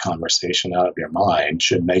put that conversation out of your mind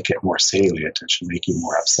should make it more salient and should make you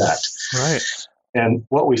more upset. Right. And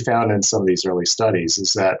what we found in some of these early studies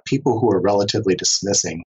is that people who are relatively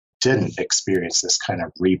dismissing didn't experience this kind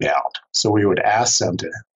of rebound. So we would ask them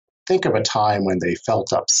to think of a time when they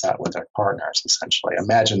felt upset with their partners, essentially.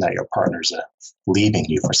 Imagine that your partner's leaving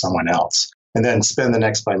you for someone else, and then spend the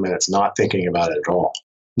next 5 minutes not thinking about it at all.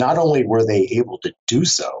 Not only were they able to do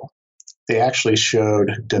so, they actually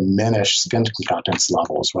showed diminished skin contents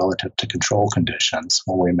levels relative to control conditions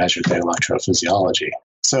when we measured the electrophysiology.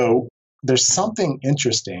 So there's something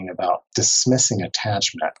interesting about dismissing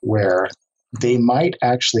attachment where they might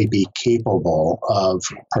actually be capable of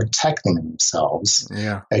protecting themselves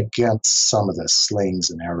against some of the slings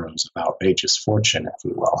and arrows of outrageous fortune, if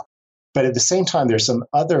you will. But at the same time, there's some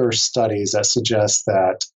other studies that suggest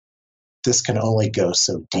that this can only go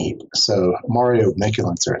so deep. So Mario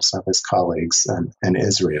Mikulincer and some of his colleagues in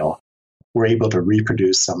Israel were able to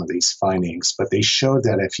reproduce some of these findings, but they showed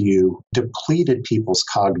that if you depleted people's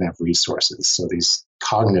cognitive resources, so these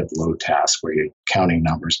cognitive load tasks where you're counting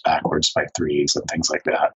numbers backwards by 3s and things like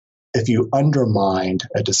that, if you undermined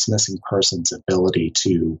a dismissing person's ability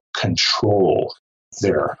to control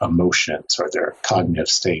their emotions or their cognitive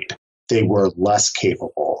state, they were less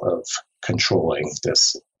capable of controlling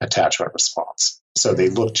this attachment response. So they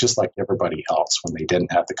looked just like everybody else when they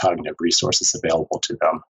didn't have the cognitive resources available to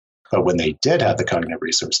them. But when they did have the cognitive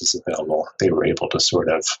resources available, they were able to sort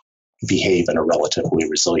of behave in a relatively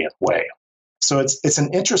resilient way. So it's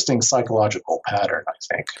an interesting psychological pattern, I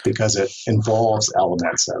think, because it involves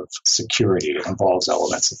elements of security, it involves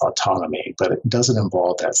elements of autonomy, but it doesn't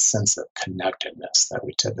involve that sense of connectedness that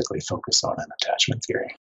we typically focus on in attachment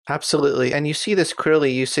theory. Absolutely. And you see this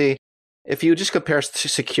clearly. You see, if you just compare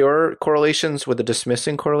secure correlations with the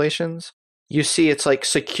dismissing correlations, you see it's like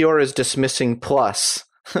secure is dismissing plus.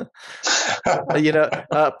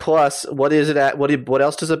 Plus, what is it at? What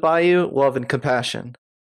else does it buy you? Love and compassion.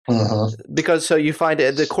 Because so you find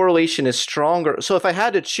the correlation is stronger. So if I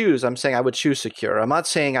had to choose, I'm saying I would choose secure. I'm not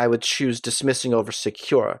saying I would choose dismissing over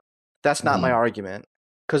secure. That's not my argument.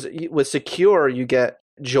 Because with secure, you get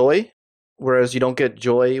joy, whereas you don't get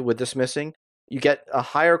joy with dismissing. You get a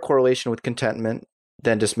higher correlation with contentment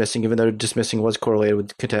than dismissing, even though dismissing was correlated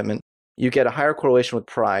with contentment. You get a higher correlation with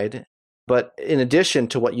pride. But in addition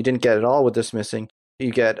to what you didn't get at all with dismissing,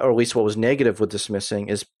 you get, or at least what was negative with dismissing,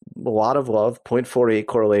 is a lot of love, 0.48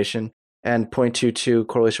 correlation, and 0.22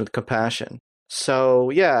 correlation with compassion. So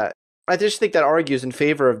yeah, I just think that argues in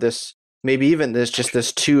favor of this. Maybe even this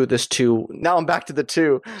two. Now I'm back to the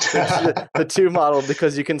two, the two model,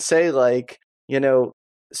 because you can say like,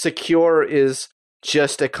 secure is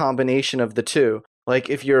just a combination of the two.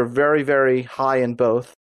 Like if you're very, very low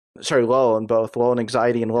in both, low in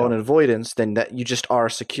anxiety and low in avoidance, then that you just are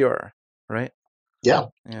secure, right? Yeah.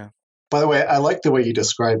 Yeah. By the way, I like the way you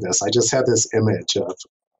describe this. I just had this image of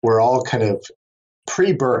we're all kind of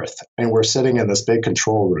pre-birth and we're sitting in this big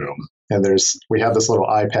control room and we have this little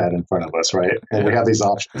iPad in front of us, right? And we have these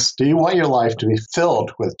options. Do you want your life to be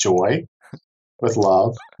filled with joy, with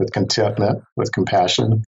love, with contentment, with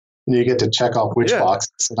compassion? And you get to check off which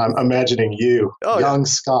boxes. And I'm imagining you, young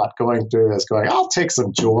Scott, going through this, going, I'll take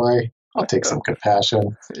some joy. I'll take some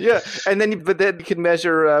compassion. Yeah. And then you can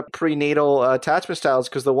measure prenatal attachment styles,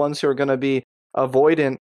 because the ones who are going to be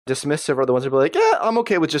avoidant, dismissive are the ones who are like, yeah, I'm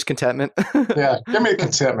okay with just contentment. Yeah, give me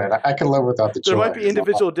contentment. I can live without the joy. There might be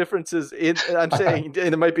individual differences I'm saying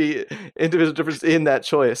there might be individual difference in that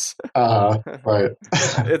choice. Right.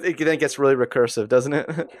 It then gets really recursive, doesn't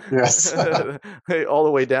it? Yes. All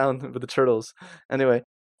the way down with the turtles. Anyway,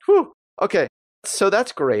 okay. So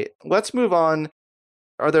that's great. Let's move on.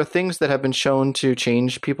 Are there things that have been shown to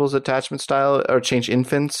change people's attachment style or change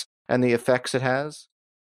infants and the effects it has?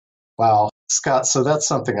 Wow. Scott, so that's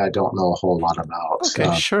something I don't know a whole lot about.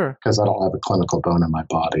 Okay, sure. Because I don't have a clinical bone in my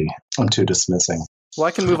body. I'm too dismissing. Well,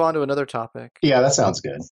 I can move on to another topic. Yeah, that sounds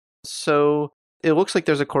good. So it looks like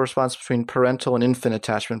there's a correspondence between parental and infant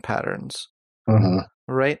attachment patterns.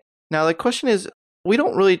 Right? Now, the question is, we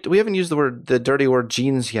haven't used the dirty word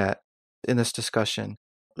genes yet in this discussion.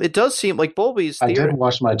 It does seem like Bowlby's theory. I did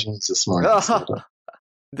wash my jeans this morning.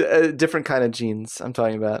 Different kind of genes I'm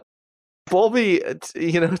talking about. Bowlby,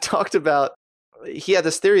 talked about, he had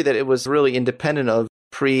this theory that it was really independent of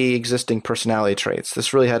pre-existing personality traits.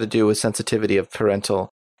 This really had to do with sensitivity of parental.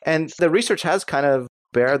 And the research has kind of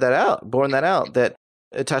borne that out, that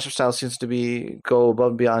attachment style seems to go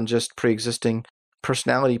above and beyond just pre-existing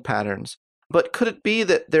personality patterns. But could it be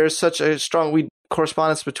that there's such a strong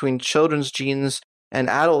correspondence between children's genes and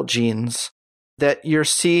adult genes that you're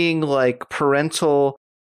seeing like parental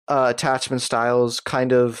attachment styles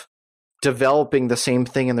kind of developing the same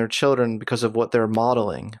thing in their children because of what they're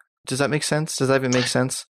modeling? Does that make sense? Does that even make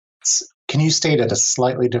sense? Can you state it a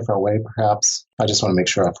slightly different way, perhaps? I just want to make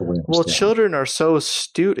sure I fully understand. Well, children are so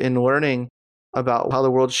astute in learning about how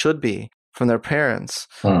the world should be from their parents.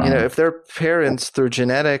 If their parents, through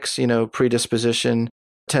genetics, predisposition,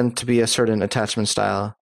 tend to be a certain attachment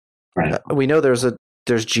style. Right. We know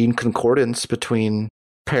there's gene concordance between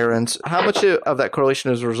parents. How much of that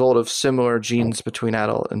correlation is a result of similar genes between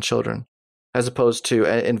adult and children, as opposed to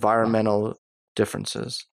environmental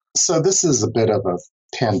differences? So this is a bit of a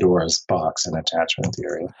Pandora's box in attachment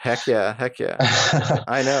theory. Heck yeah.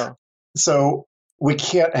 I know. So we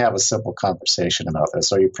can't have a simple conversation about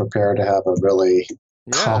this. Are you prepared to have a really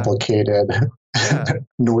complicated,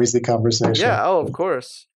 noisy conversation? Yeah, of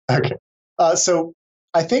course. Okay. So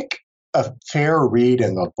I think a fair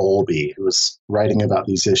reading of Bowlby, who was writing about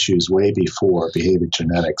these issues way before behavior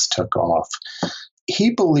genetics took off,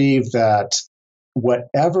 he believed that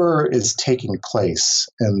whatever is taking place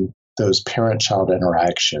in those parent-child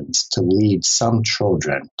interactions to lead some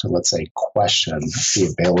children to, let's say, question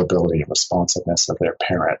the availability and responsiveness of their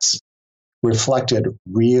parents reflected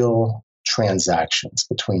real transactions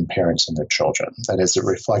between parents and their children. That is, it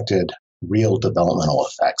reflected real developmental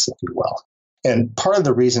effects, if you will. And part of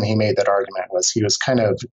the reason he made that argument was he was kind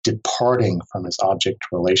of departing from his object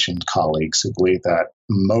relation colleagues who believed that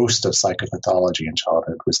most of psychopathology in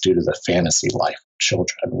childhood was due to the fantasy life of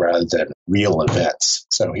children rather than real events.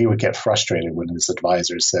 So he would get frustrated when his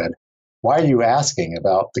advisors said, "Why are you asking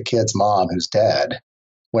about the kid's mom who's dead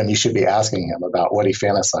when you should be asking him about what he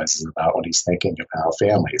fantasizes about when he's thinking about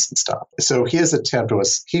families and stuff?" So his attempt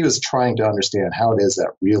was, he was trying to understand how it is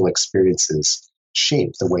that real experiences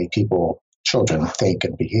shape the way children think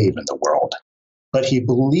and behave in the world. But he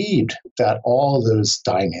believed that all those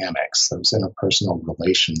dynamics, those interpersonal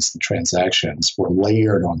relations and transactions were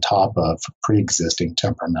layered on top of pre-existing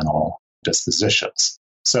temperamental dispositions.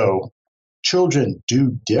 So children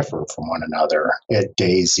do differ from one another at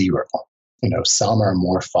day zero. Some are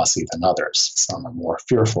more fussy than others. Some are more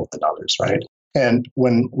fearful than others, right? And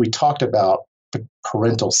when we talked about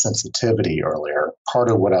parental sensitivity earlier, part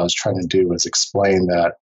of what I was trying to do was explain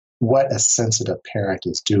that what a sensitive parent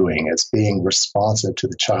is doing is being responsive to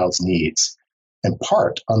the child's needs, in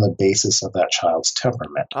part on the basis of that child's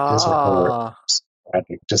temperament, his or her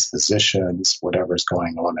dispositions, whatever's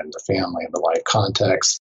going on in the family and the life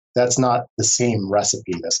context. That's not the same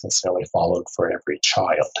recipe that's necessarily followed for every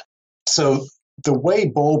child. So the way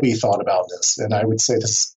Bowlby thought about this, and I would say this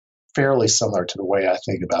is fairly similar to the way I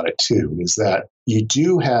think about it too, is that you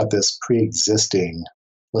do have this pre-existing,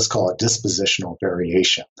 let's call it dispositional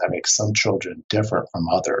variation that makes some children different from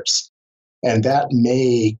others. And that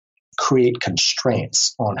may create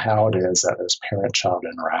constraints on how it is that those parent-child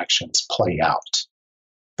interactions play out.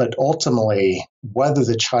 But ultimately, whether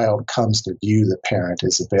the child comes to view the parent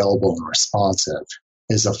as available and responsive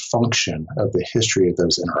is a function of the history of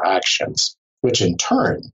those interactions, which in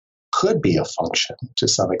turn could be a function to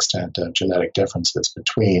some extent of genetic differences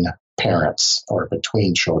between parents or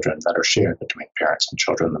between children that are shared between parents and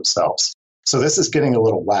children themselves. So this is getting a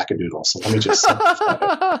little wackadoodle, so let me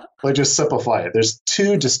just simplify it. There's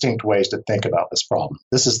two distinct ways to think about this problem.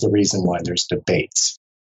 This is the reason why there's debates.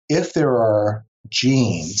 If there are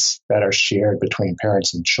genes that are shared between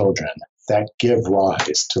parents and children that give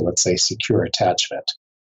rise to, let's say, secure attachment,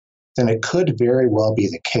 then it could very well be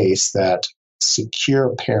the case that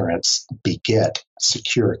secure parents beget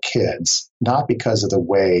secure kids, not because of the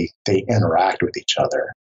way they interact with each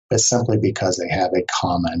other, but simply because they have a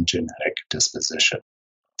common genetic disposition.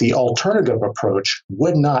 The alternative approach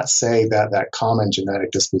would not say that that common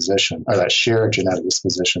genetic disposition or that shared genetic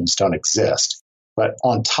dispositions don't exist. But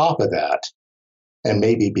on top of that, and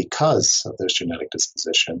maybe because of those genetic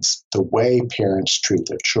dispositions, the way parents treat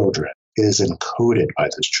their children is encoded by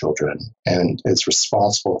those children and is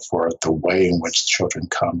responsible for the way in which children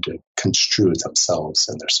come to construe themselves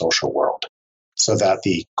in their social world. So that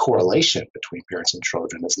the correlation between parents and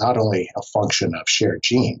children is not only a function of shared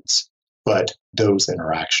genes, but those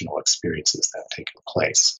interactional experiences that have taken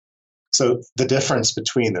place. So the difference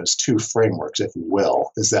between those two frameworks, if you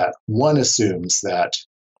will, is that one assumes that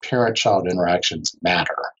parent-child interactions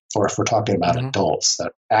matter, or if we're talking about adults,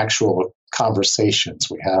 that actual conversations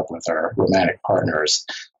we have with our romantic partners,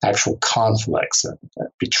 actual conflicts and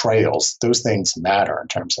betrayals, those things matter in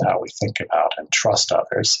terms of how we think about and trust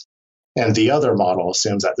others. And the other model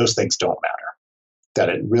assumes that those things don't matter, that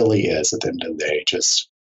it really is, at the end of the day, just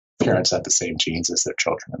parents have the same genes as their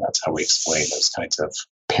children, and that's how we explain those kinds of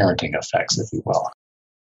parenting effects, if you will.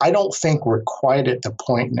 I don't think we're quite at the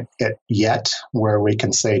point yet where we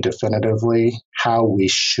can say definitively how we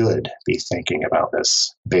should be thinking about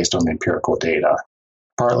this based on the empirical data,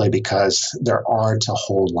 partly because there aren't a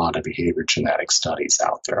whole lot of behavior genetic studies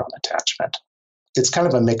out there on attachment. It's kind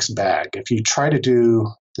of a mixed bag. If you try to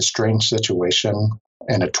do the strange situation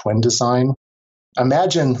in a twin design,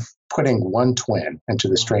 imagine putting one twin into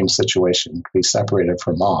the strange situation to be separated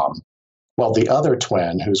from mom, while the other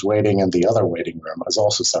twin who's waiting in the other waiting room is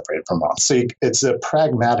also separated from mom. So it's a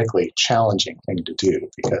pragmatically challenging thing to do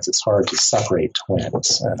because it's hard to separate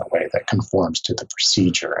twins in a way that conforms to the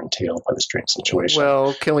procedure entailed by the strange situation.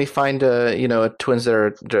 Well, can we find twins that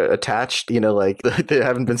are attached, like they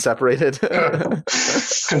haven't been separated?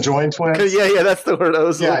 Conjoined twins? Yeah, that's the word I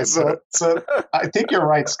was looking for. So I think you're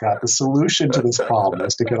right, Scott. The solution to this problem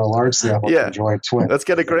is to get a large sample of conjoined twins. Let's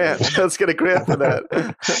get a grant. Let's get a grant for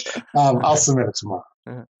that. I'll submit it tomorrow,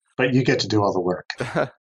 but you get to do all the work.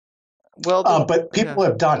 But people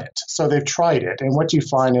have done it, so they've tried it. And what you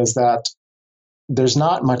find is that there's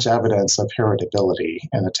not much evidence of heritability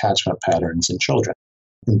in attachment patterns in children.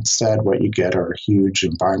 Instead, what you get are huge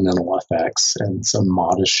environmental effects and some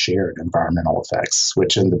modest shared environmental effects,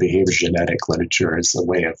 which in the behavior genetic literature is a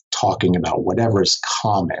way of talking about whatever is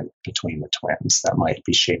common between the twins that might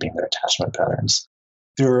be shaping their attachment patterns.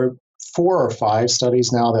 There are 4 or 5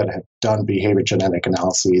 studies now that have done behavior genetic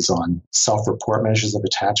analyses on self-report measures of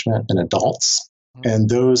attachment in adults. And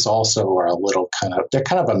those also are they're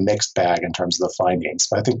kind of a mixed bag in terms of the findings.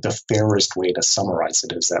 But I think the fairest way to summarize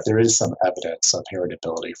it is that there is some evidence of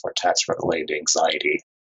heritability for attachment-related anxiety,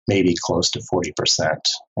 maybe close to 40%,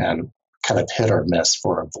 and kind of hit or miss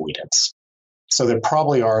for avoidance. So there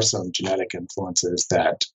probably are some genetic influences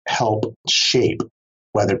that help shape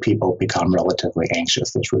whether people become relatively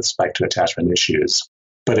anxious with respect to attachment issues.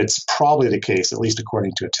 But it's probably the case, at least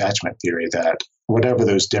according to attachment theory, that whatever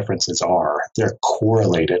those differences are, they're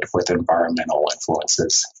correlated with environmental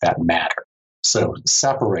influences that matter. So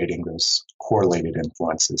separating those correlated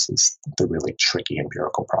influences is the really tricky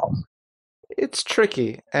empirical problem. It's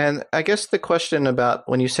tricky. And I guess the question about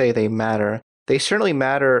when you say they matter, they certainly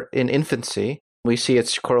matter in infancy. We see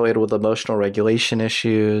it's correlated with emotional regulation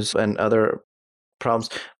issues and other problems.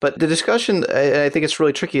 But the discussion, I think it's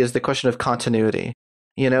really tricky, is the question of continuity.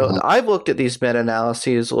 I've looked at these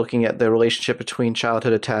meta-analyses looking at the relationship between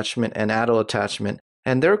childhood attachment and adult attachment,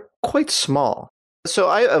 and they're quite small. So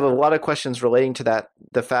I have a lot of questions relating to that,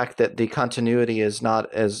 the fact that the continuity is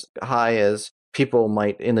not as high as people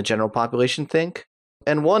might in the general population think.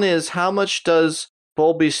 And one is, how much does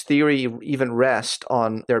Bowlby's theory even rest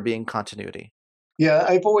on there being continuity? Yeah,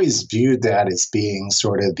 I've always viewed that as being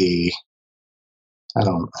sort of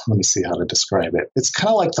let me see how to describe it. It's kind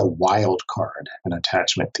of like the wild card in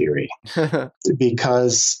attachment theory,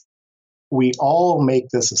 because we all make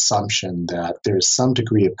this assumption that there's some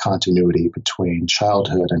degree of continuity between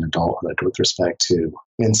childhood and adulthood with respect to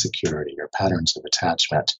insecurity or patterns of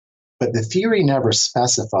attachment. But the theory never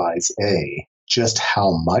specifies, just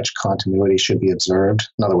how much continuity should be observed.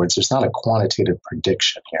 In other words, there's not a quantitative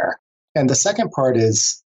prediction here. And the second part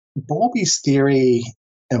is, Bowlby's theory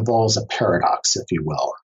involves a paradox, if you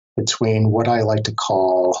will, between what I like to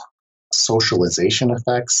call socialization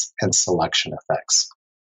effects and selection effects.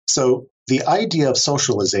 So the idea of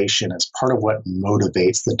socialization is part of what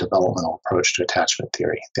motivates the developmental approach to attachment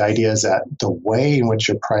theory. The idea is that the way in which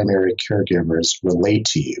your primary caregivers relate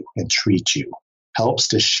to you and treat you helps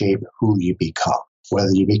to shape who you become,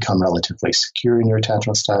 whether you become relatively secure in your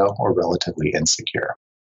attachment style or relatively insecure.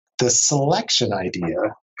 The selection idea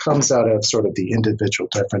comes out of sort of the individual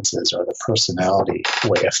differences or the personality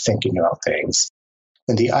way of thinking about things.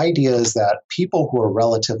 And the idea is that people who are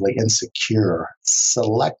relatively insecure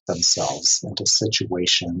select themselves into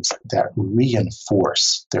situations that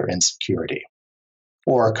reinforce their insecurity.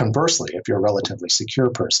 Or conversely, if you're a relatively secure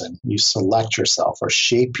person, you select yourself or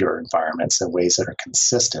shape your environments in ways that are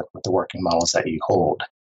consistent with the working models that you hold.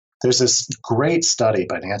 There's this great study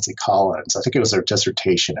by Nancy Collins, I think it was her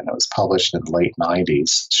dissertation, and it was published in the late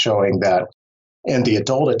 90s, showing that in the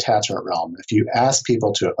adult attachment realm, if you ask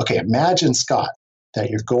people to, imagine, Scott,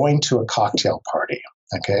 that you're going to a cocktail party,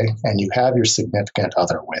 and you have your significant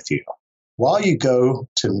other with you. While you go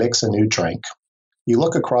to mix a new drink, you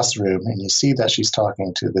look across the room and you see that she's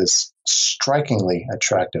talking to this strikingly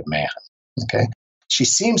attractive man, She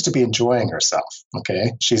seems to be enjoying herself,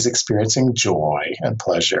 She's experiencing joy and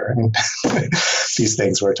pleasure. These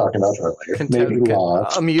things we were talking about earlier. Maybe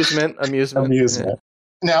love. Amusement. Yeah.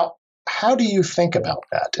 Now, how do you think about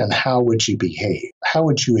that, and how would you behave? How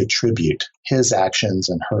would you attribute his actions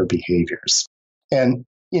and her behaviors? And,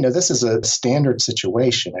 this is a standard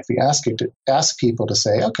situation. If you ask people to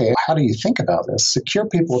say, how do you think about this? Secure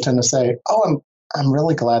people tend to say, I'm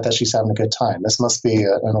really glad that she's having a good time. This must be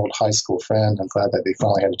an old high school friend. I'm glad that they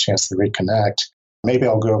finally had a chance to reconnect. Maybe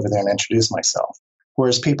I'll go over there and introduce myself.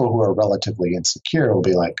 Whereas people who are relatively insecure will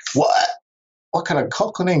be like, what? What kind of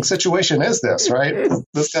cocooning situation is this, right?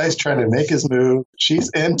 This guy's trying to make his move. She's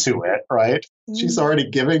into it, right? She's already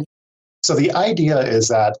giving. So the idea is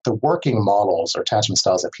that the working models or attachment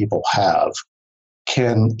styles that people have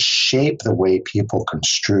can shape the way people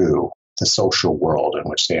construe the social world in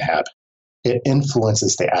which they have. It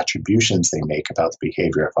influences the attributions they make about the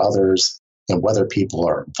behavior of others and whether people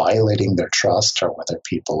are violating their trust or whether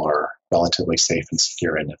people are relatively safe and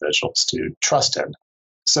secure individuals to trust in.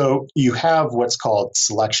 So you have what's called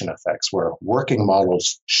selection effects, where working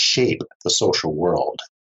models shape the social world.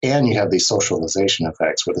 And you have these socialization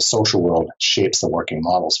effects, where the social world shapes the working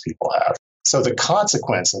models people have. So the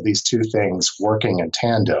consequence of these two things working in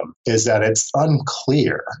tandem is that it's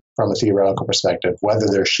unclear from a theoretical perspective whether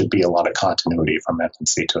there should be a lot of continuity from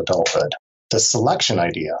infancy to adulthood. The selection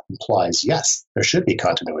idea implies, yes, there should be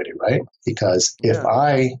continuity, right? Because if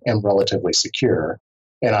I am relatively secure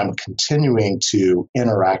and I'm continuing to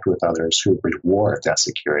interact with others who reward that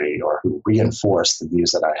security or who reinforce the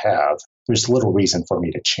views that I have, there's little reason for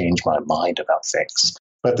me to change my mind about things.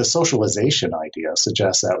 But the socialization idea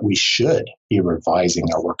suggests that we should be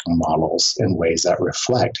revising our working models in ways that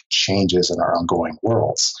reflect changes in our ongoing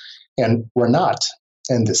worlds. And we're not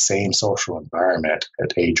in the same social environment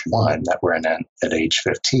at age 1 that we're in at age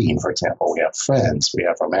 15, for example. We have friends, we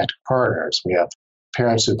have romantic partners, we have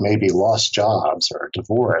parents who've maybe lost jobs or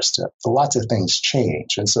divorced. Lots of things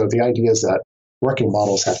change. And so the idea is that working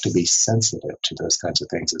models have to be sensitive to those kinds of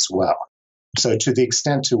things as well. So to the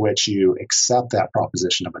extent to which you accept that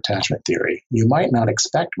proposition of attachment theory, you might not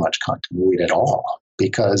expect much continuity at all,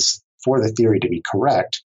 because for the theory to be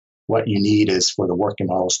correct, what you need is for the working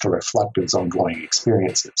models to reflect its ongoing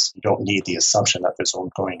experiences. You don't need the assumption that those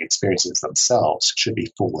ongoing experiences themselves should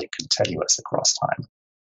be fully continuous across time.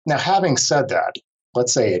 Now, having said that,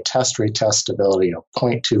 let's say, a test-retest stability of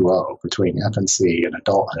 0.20 between infancy and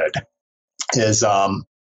adulthood is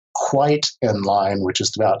quite in line with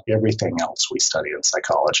just about everything else we study in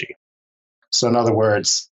psychology. So in other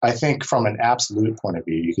words, I think from an absolute point of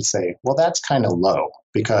view, you could say, well, that's kind of low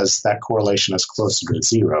because that correlation is closer to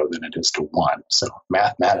 0 than it is to 1. So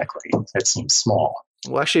mathematically, it seems small.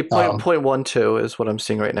 Well, actually, 0.12 is what I'm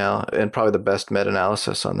seeing right now, and probably the best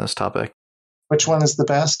meta-analysis on this topic. Which one is the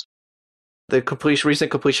best? The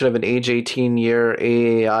recent completion of an age 18-year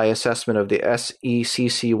AAI assessment of the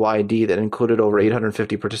SECCYD that included over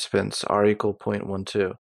 850 participants, R equal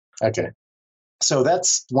 0.12. Okay. So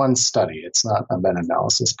that's one study. It's not a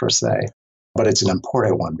meta-analysis per se, but it's an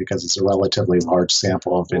important one because it's a relatively large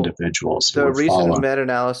sample of individuals. The recent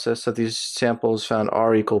meta-analysis of these samples found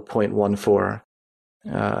R equal 0.14.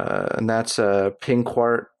 And that's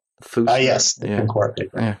Pinkwart. Yes, the Pinkwart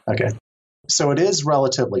paper. Yeah. Okay. So it is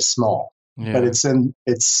relatively small. Yeah. But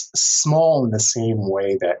it's small in the same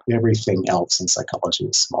way that everything else in psychology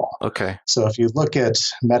is small. Okay. So if you look at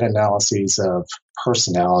meta-analyses of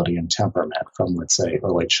personality and temperament from, let's say,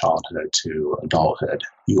 early childhood to adulthood,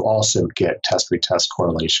 you also get test-retest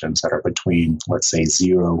correlations that are between, let's say,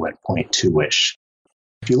 0 and 0.2-ish.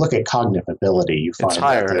 If you look at cognitive ability, you find it's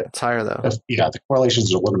higher though. The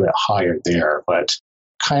correlations are a little bit higher there, but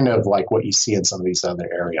kind of like what you see in some of these other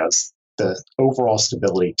areas, the overall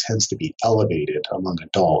stability tends to be elevated among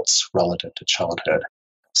adults relative to childhood.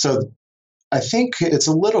 So I think it's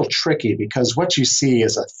a little tricky because what you see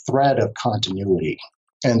is a thread of continuity.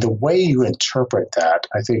 And the way you interpret that,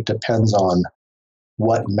 I think, depends on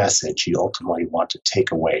what message you ultimately want to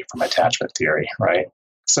take away from attachment theory, right?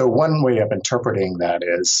 So one way of interpreting that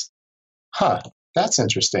is, that's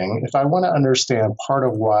interesting. If I want to understand part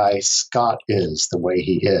of why Scott is the way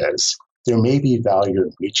he is, there may be value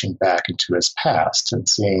in reaching back into his past and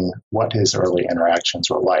seeing what his early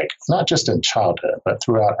interactions were like, not just in childhood, but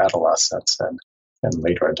throughout adolescence and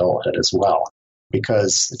later adulthood as well.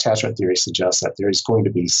 Because attachment theory suggests that there is going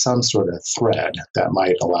to be some sort of thread that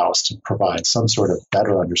might allow us to provide some sort of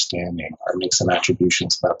better understanding or make some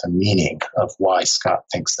attributions about the meaning of why Scott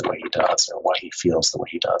thinks the way he does or why he feels the way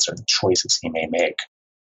he does or the choices he may make.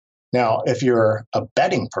 Now, if you're a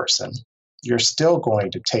betting person, you're still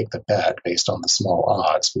going to take the bet based on the small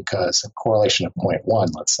odds because a correlation of 0.1,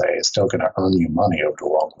 let's say, is still going to earn you money over the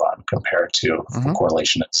long run compared to a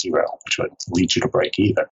correlation at 0, which would lead you to break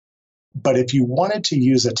even. But if you wanted to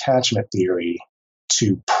use attachment theory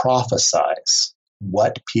to prophesize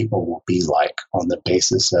what people will be like on the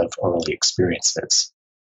basis of early experiences,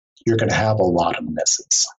 you're going to have a lot of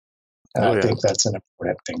misses. And I think that's an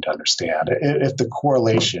important thing to understand. If the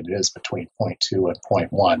correlation is between 0.2 and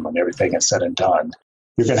 0.1 when everything is said and done,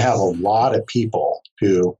 you're going to have a lot of people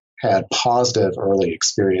who had positive early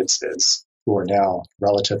experiences who are now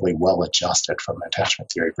relatively well adjusted from an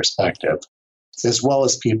attachment theory perspective, as well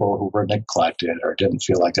as people who were neglected or didn't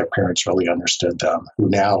feel like their parents really understood them, who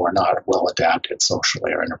now are not well adapted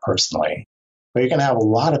socially or interpersonally. But you're going to have a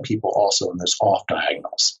lot of people also in this off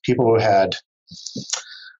diagonals, people who had,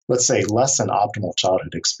 let's say, less than optimal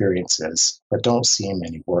childhood experiences, but don't seem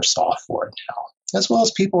any worse off for it now, as well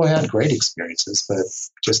as people who had great experiences, but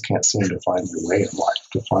just can't seem to find their way in life,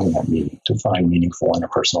 to find that meaning, to find meaningful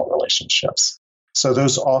interpersonal relationships. So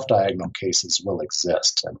those off-diagonal cases will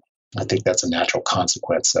exist, and I think that's a natural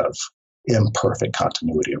consequence of imperfect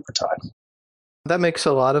continuity over time. That makes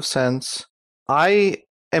a lot of sense. I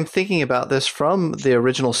am thinking about this from the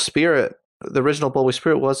original spirit. The original Bulby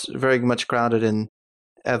Spirit was very much grounded in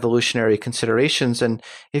evolutionary considerations. And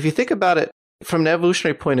if you think about it from an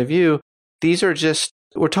evolutionary point of view, these are just,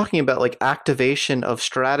 we're talking about like activation of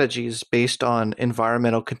strategies based on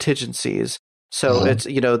environmental contingencies. So it's,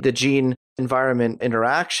 the gene environment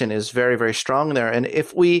interaction is very, very strong there. And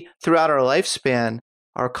if we, throughout our lifespan,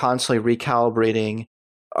 are constantly recalibrating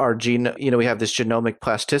our gene, we have this genomic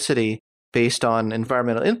plasticity based on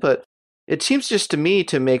environmental input, it seems just to me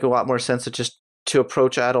to make a lot more sense to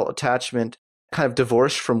approach adult attachment kind of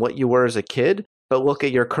divorced from what you were as a kid, but look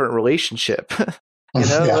at your current relationship.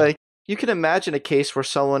 Like you can imagine a case where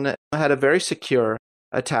someone had a very secure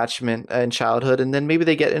attachment in childhood, and then maybe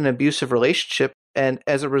they get in an abusive relationship. And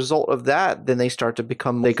as a result of that, then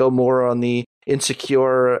they go more on the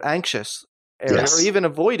insecure, anxious, or even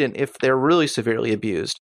avoidant if they're really severely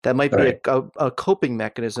abused. That might be a coping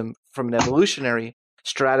mechanism from an evolutionary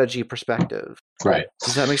strategy perspective. Right.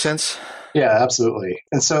 Does that make sense? Yeah, absolutely.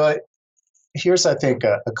 And so here's, I think,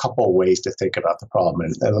 a couple of ways to think about the problem.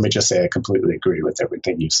 And let me just say I completely agree with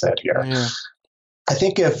everything you said here. Yeah. I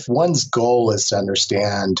think if one's goal is to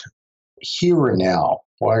understand here and now,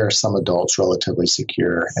 why are some adults relatively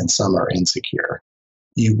secure and some are insecure?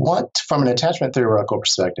 You want, from an attachment theoretical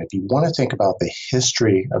perspective, you want to think about the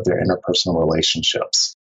history of their interpersonal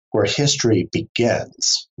relationships, where history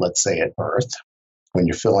begins, let's say at birth, when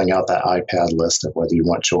you're filling out that iPad list of whether you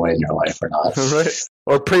want joy in your life or not. Right.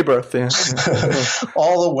 Or pre-birth, yeah.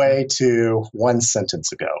 All the way to one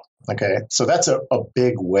sentence ago. Okay. So that's a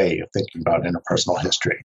big way of thinking about interpersonal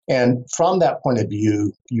history. And from that point of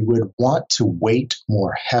view, you would want to weight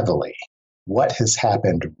more heavily what has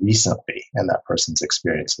happened recently in that person's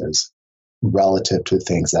experiences relative to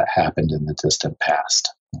things that happened in the distant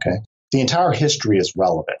past. Okay. The entire history is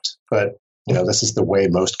relevant, but this is the way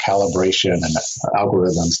most calibration and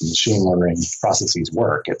algorithms and machine learning processes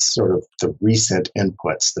work. It's sort of the recent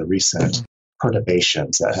inputs, the recent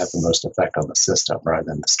perturbations that have the most effect on the system rather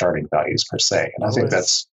than the starting values per se. And I think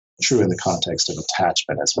that's true in the context of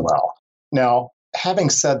attachment as well. Now, having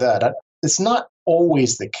said that, it's not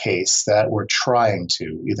always the case that we're trying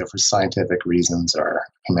to, either for scientific reasons or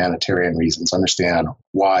humanitarian reasons, understand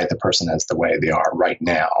why the person is the way they are right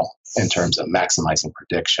now in terms of maximizing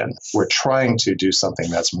prediction. We're trying to do something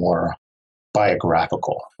that's more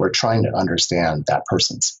biographical. We're trying to understand that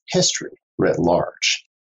person's history writ large.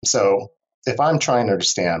 So if I'm trying to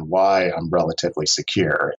understand why I'm relatively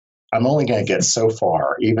secure, I'm only going to get so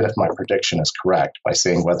far, even if my prediction is correct, by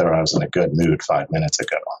saying whether I was in a good mood 5 minutes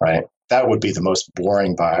ago, right? That would be the most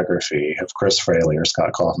boring biography of Chris Fraley or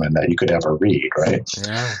Scott Kaufman that you could ever read, right?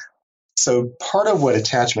 Yeah. So part of what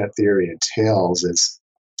attachment theory entails is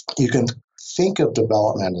you can think of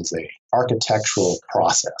development as an architectural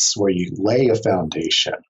process where you lay a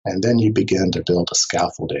foundation and then you begin to build a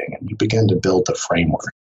scaffolding and you begin to build the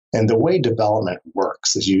framework. And the way development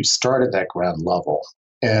works is you start at that ground level.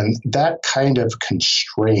 And that kind of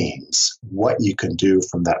constrains what you can do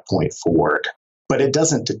from that point forward. But it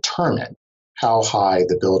doesn't determine how high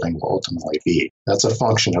the building will ultimately be. That's a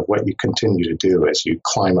function of what you continue to do as you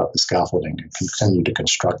climb up the scaffolding and continue to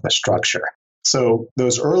construct the structure. So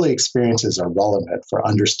those early experiences are relevant for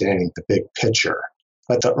understanding the big picture.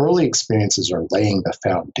 But the early experiences are laying the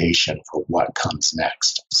foundation for what comes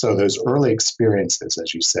next. So those early experiences,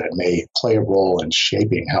 as you said, may play a role in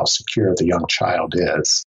shaping how secure the young child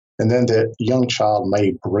is. And then the young child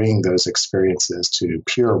may bring those experiences to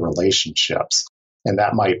pure relationships. And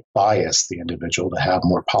that might bias the individual to have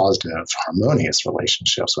more positive, harmonious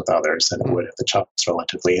relationships with others than it would if the child is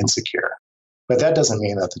relatively insecure. But that doesn't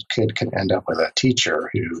mean that the kid can end up with a teacher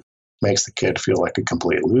who makes the kid feel like a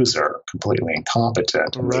complete loser, completely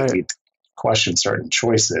incompetent, and may lead to question certain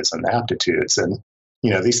choices and aptitudes. And,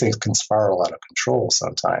 these things can spiral out of control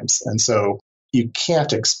sometimes. And so you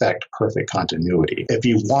can't expect perfect continuity. If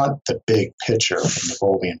you want the big picture from the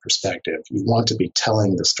Bowlbian perspective, you want to be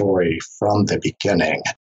telling the story from the beginning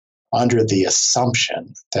under the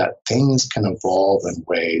assumption that things can evolve in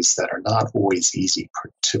ways that are not always easy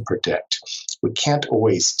to predict. We can't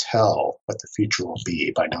always tell what the future will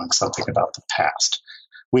be by knowing something about the past.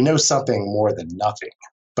 We know something more than nothing,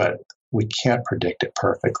 but we can't predict it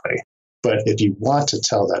perfectly. But if you want to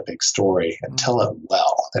tell that big story and tell it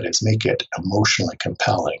well, that is, make it emotionally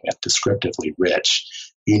compelling and descriptively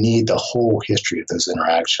rich, you need the whole history of those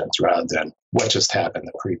interactions rather than what just happened in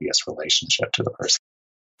the previous relationship to the person.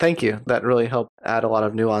 Thank you. That really helped add a lot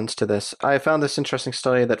of nuance to this. I found this interesting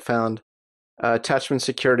study that found attachment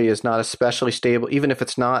security is not especially stable, even if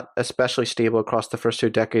it's not especially stable across the first 2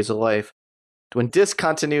 decades of life. When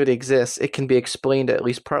discontinuity exists, it can be explained at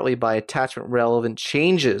least partly by attachment-relevant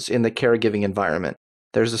changes in the caregiving environment.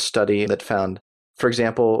 There's a study that found, for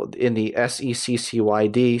example, in the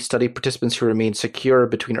SECCYD, study participants who remained secure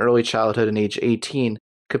between early childhood and age 18,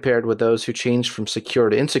 compared with those who changed from secure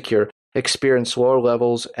to insecure, experienced lower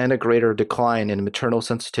levels and a greater decline in maternal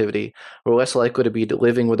sensitivity, were less likely to be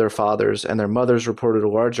living with their fathers, and their mothers reported a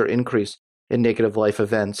larger increase in negative life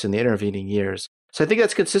events in the intervening years. So I think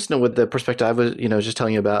that's consistent with the perspective I was, just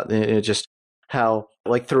telling you about, just how,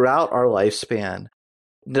 like, throughout our lifespan,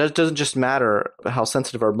 it doesn't just matter how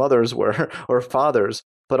sensitive our mothers were or fathers,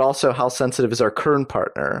 but also how sensitive is our current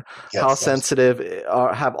partner, how sensitive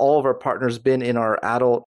have all of our partners been in our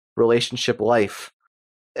adult relationship life.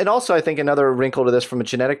 And also, I think another wrinkle to this from a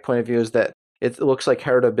genetic point of view is that it looks like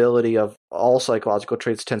heritability of all psychological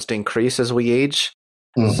traits tends to increase as we age.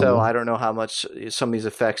 Mm-hmm. So I don't know how much some of these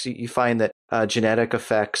effects, you find that genetic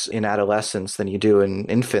effects in adolescence than you do in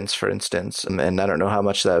infants, for instance. And I don't know how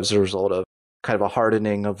much that was a result of kind of a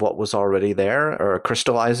hardening of what was already there or a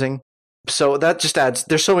crystallizing. So that just adds,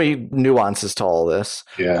 there's so many nuances to all this.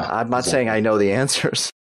 Yeah, I'm not saying I know the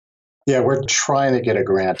answers. Yeah, we're trying to get a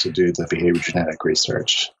grant to do the behavior genetic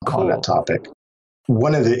research on that topic.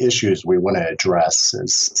 One of the issues we want to address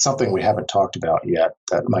is something we haven't talked about yet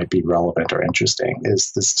that might be relevant or interesting,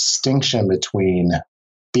 is this distinction between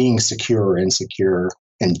being secure or insecure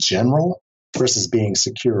in general versus being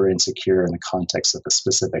secure or insecure in the context of a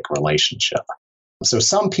specific relationship. So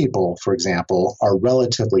some people, for example, are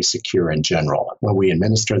relatively secure in general. When we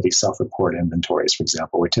administer these self-report inventories, for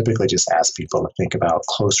example, we typically just ask people to think about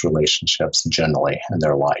close relationships generally in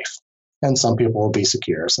their life. And some people will be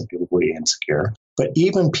secure, some people will be insecure. But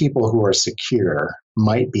even people who are secure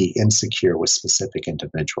might be insecure with specific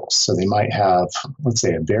individuals. So they might have, let's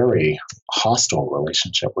say, a very hostile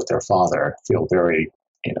relationship with their father, feel very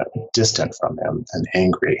distant from him and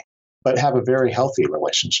angry, but have a very healthy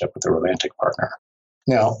relationship with a romantic partner.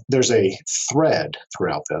 Now, there's a thread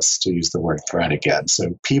throughout this, to use the word thread again.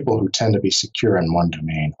 So people who tend to be secure in one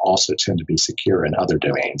domain also tend to be secure in other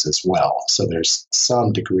domains as well. So there's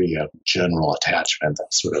some degree of general attachment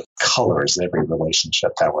that sort of colors every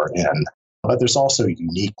relationship that we're in. But there's also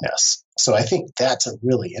uniqueness. So I think that's a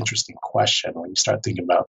really interesting question when you start thinking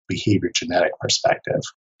about behavior genetic perspective.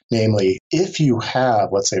 Namely, if you have,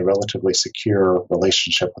 let's say, a relatively secure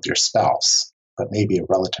relationship with your spouse, but maybe a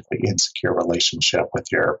relatively insecure relationship with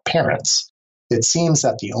your parents, it seems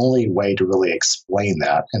that the only way to really explain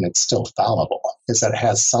that, and it's still fallible, is that it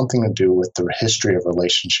has something to do with the history of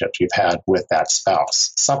relationships you've had with that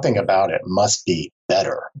spouse. Something about it must be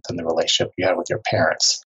better than the relationship you had with your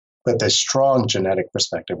parents. But the strong genetic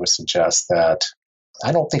perspective would suggest that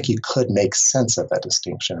I don't think you could make sense of that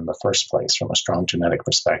distinction in the first place from a strong genetic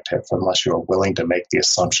perspective unless you're willing to make the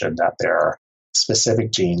assumption that there are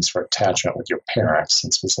specific genes for attachment with your parents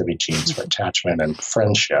and specific genes for attachment and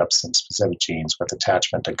friendships and specific genes with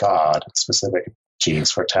attachment to God and specific genes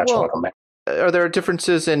for attachment with a man. Are there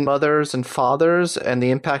differences in mothers and fathers and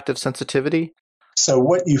the impact of sensitivity? So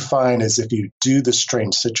what you find is if you do the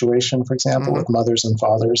strange situation, for example, with mothers and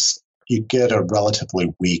fathers, you get a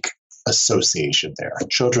relatively weak association there.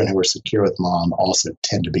 Children who are secure with mom also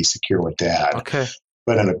tend to be secure with dad. Okay.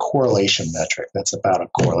 But in a correlation metric, that's about a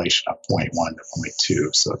correlation of 0.1 to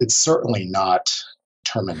 0.2. So it's certainly not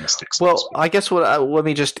deterministic. Well, I guess let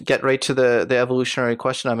me just get right to the evolutionary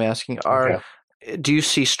question I'm asking. Do you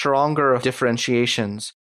see stronger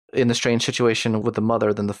differentiations in the strange situation with the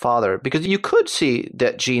mother than the father? Because you could see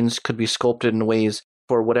that genes could be sculpted in ways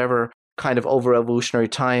for whatever kind of over evolutionary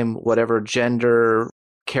time, whatever gender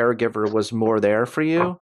caregiver was more there for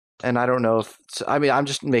you. And I don't know if I'm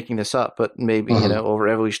just making this up, but maybe, over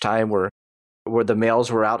evolution time where the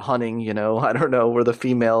males were out hunting, I don't know, were the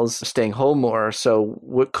females staying home more. So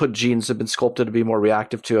what could genes have been sculpted to be more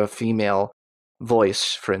reactive to a female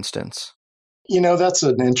voice, for instance? That's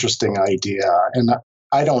an interesting idea. And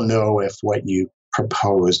I don't know if what you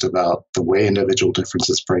proposed about the way individual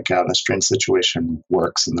differences break out in a strange situation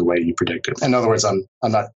works in the way you predicted. In other words, I'm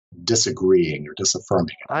not disagreeing or disaffirming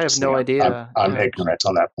it. I have no idea. I'm ignorant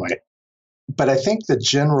on that point. But I think the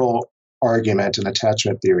general argument in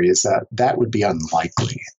attachment theory is that would be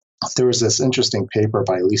unlikely. There was this interesting paper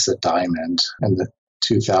by Lisa Diamond in the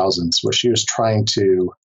 2000s where she was trying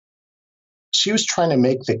to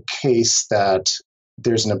make the case that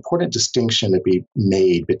there's an important distinction to be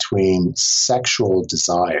made between sexual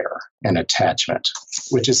desire and attachment,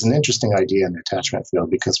 which is an interesting idea in the attachment field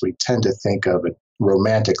because we tend to think of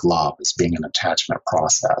romantic love as being an attachment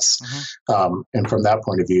process. And from that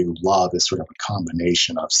point of view, love is sort of a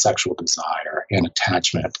combination of sexual desire and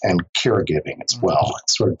attachment and caregiving as well.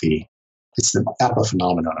 It's sort of the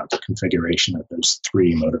epiphenomenon of the configuration of those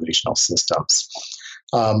three motivational systems.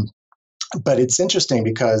 But it's interesting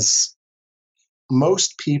because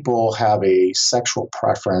most people have a sexual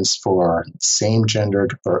preference for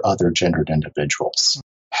same-gendered or other-gendered individuals.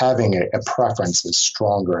 Having a preference is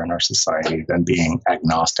stronger in our society than being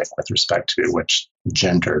agnostic with respect to which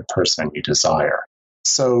gendered person you desire.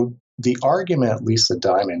 So the argument Lisa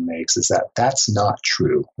Diamond makes is that that's not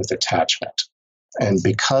true with attachment. And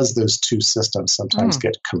because those two systems sometimes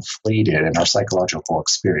get conflated in our psychological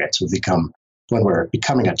experience, when we're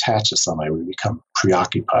becoming attached to somebody, we become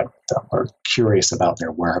preoccupied with them. We're curious about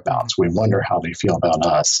their whereabouts. We wonder how they feel about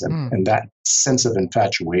us. And that sense of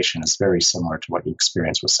infatuation is very similar to what you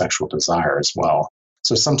experience with sexual desire as well.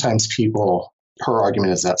 So sometimes her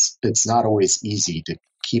argument is that it's not always easy to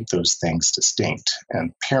keep those things distinct.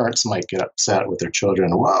 And parents might get upset with their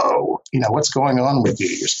children. Whoa, what's going on with you?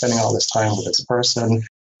 You're spending all this time with this person.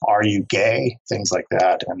 Are you gay? Things like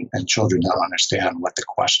that. And children don't understand what the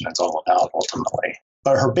question is all about ultimately.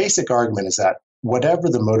 But her basic argument is that whatever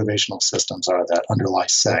the motivational systems are that underlie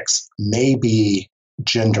sex may be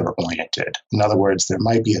gender-oriented. In other words, there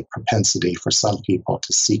might be a propensity for some people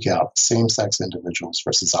to seek out same-sex individuals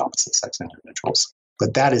versus opposite-sex individuals.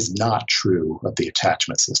 But that is not true of the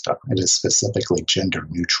attachment system. It is specifically gender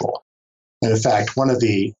neutral. And in fact, one of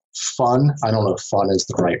the fun, I don't know if fun is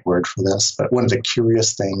the right word for this, but one of the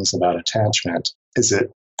curious things about attachment is that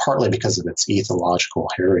partly because of its ethological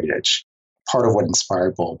heritage, part of what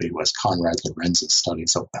inspired Bowlby was Konrad Lorenz's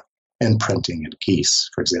studies of imprinting in geese,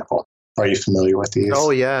 for example. Are you familiar with these? Oh,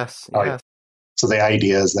 yes. Yes. So the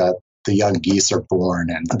idea is that the young geese are born,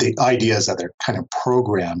 and the idea is that they're kind of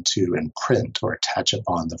programmed to imprint or attach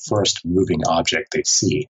upon the first moving object they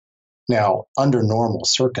see. Now, under normal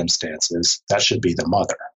circumstances, that should be the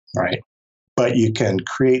mother, right? But you can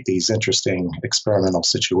create these interesting experimental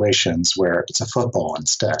situations where it's a football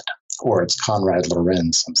instead, or it's Konrad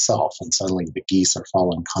Lorenz himself, and suddenly the geese are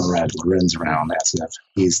following Konrad Lorenz around as if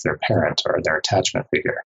he's their parent or their attachment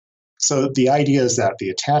figure. So the idea is that the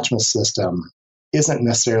attachment system isn't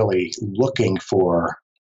necessarily looking for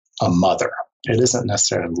a mother. It isn't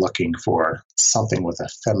necessarily looking for something with a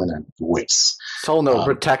feminine voice. So no,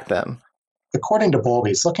 protect them. According to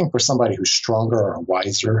Bowlby, it's looking for somebody who's stronger or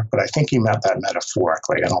wiser, but I think he meant that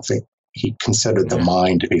metaphorically. I don't think he considered the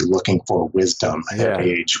mind to be looking for wisdom at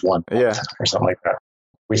age 1 or something like that.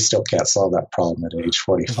 We still can't solve that problem at age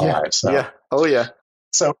 45.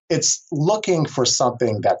 So it's looking for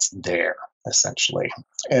something that's there, essentially.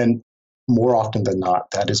 And more often than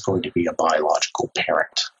not, that is going to be a biological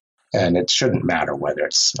parent. And it shouldn't matter whether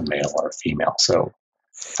it's a male or a female. So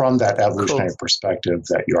from that evolutionary perspective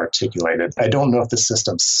that you articulated, I don't know if the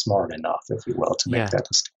system's smart enough, if you will, to make that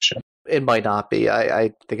distinction. It might not be.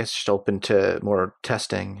 I think it's just open to more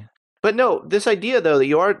testing. But no, this idea, though,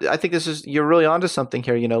 that I think you're really onto something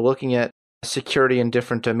here, looking at security in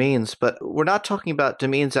different domains. But we're not talking about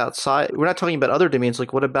domains outside. We're not talking about other domains.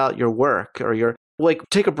 Like, what about your work or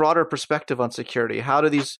take a broader perspective on security? How do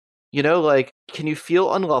these, can you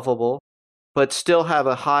feel unlovable, but still have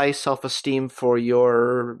a high self-esteem for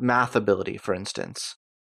your math ability, for instance?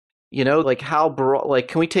 How broad,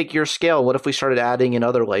 can we take your scale? What if we started adding in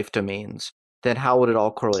other life domains? Then how would it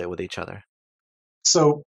all correlate with each other?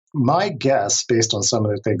 So my guess, based on some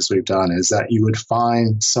of the things we've done, is that you would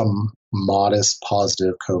find some modest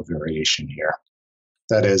positive covariation here.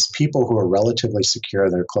 That is, people who are relatively secure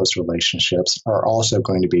in their close relationships are also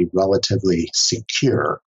going to be relatively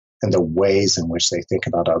secure in the ways in which they think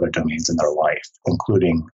about other domains in their life,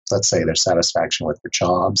 including, let's say, their satisfaction with their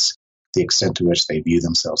jobs, the extent to which they view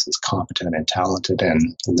themselves as competent and talented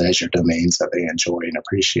in leisure domains that they enjoy and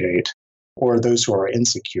appreciate. Or those who are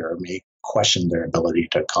insecure may question their ability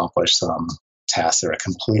to accomplish some tasks that are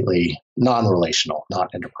completely non-relational,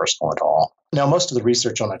 not interpersonal at all. Now, most of the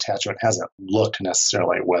research on attachment hasn't looked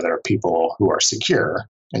necessarily at whether people who are secure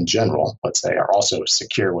in general, let's say, are also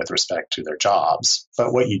secure with respect to their jobs.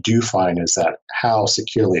 But what you do find is that how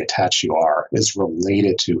securely attached you are is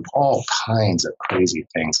related to all kinds of crazy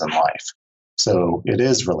things in life. So it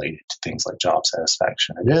is related to things like job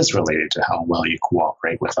satisfaction. It is related to how well you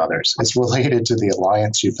cooperate with others. It's related to the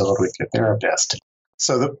alliance you build with your therapist.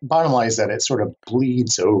 So the bottom line is that it sort of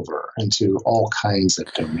bleeds over into all kinds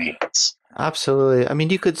of domains. Absolutely. I mean,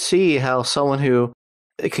 you could see how someone who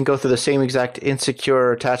can go through the same exact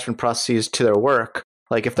insecure attachment processes to their work.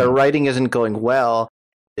 Like if their writing isn't going well,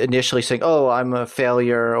 initially saying, oh, I'm a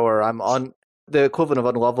failure, or the equivalent of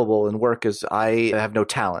unlovable in work is I have no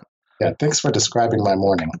talent. Yeah, thanks for describing my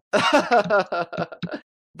morning.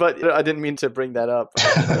 But I didn't mean to bring that up.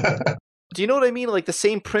 Do you know what I mean? Like the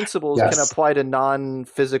same principles can apply to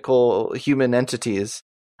non-physical human entities.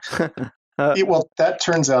 Well, that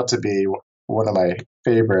turns out to be one of my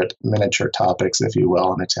favorite miniature topics, if you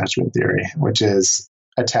will, in attachment theory, which is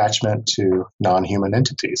attachment to non-human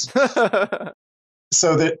entities.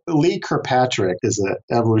 So Lee Kirkpatrick is an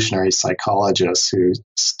evolutionary psychologist who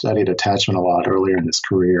studied attachment a lot earlier in his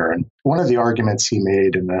career. And one of the arguments he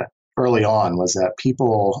made early on was that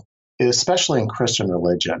people, especially in Christian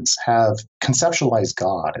religions, have conceptualized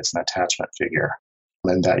God as an attachment figure,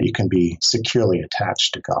 and that you can be securely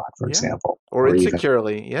attached to God, for example. Or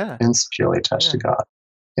insecurely, insecurely attached to God.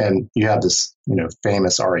 And you have this,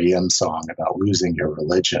 famous REM song about losing your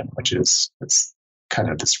religion, which is it's kind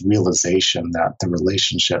of this realization that the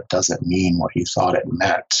relationship doesn't mean what you thought it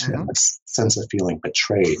meant, and this sense of feeling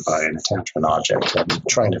betrayed by an attachment object and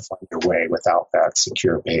trying to find your way without that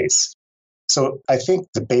secure base. So I think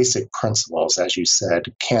the basic principles, as you said,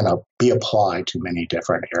 can be applied to many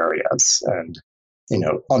different areas. And,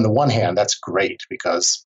 on the one hand, that's great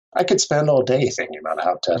because I could spend all day thinking about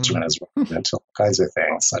how attachment is related to all kinds of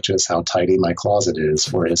things, such as how tidy my closet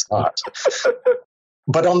is or is not.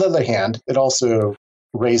 But on the other hand, it also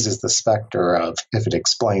raises the specter of, if it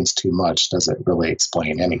explains too much, does it really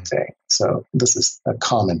explain anything? So this is a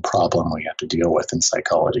common problem we have to deal with in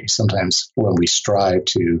psychology. Sometimes when we strive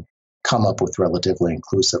to come up with relatively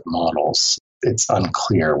inclusive models, it's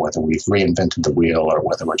unclear whether we've reinvented the wheel or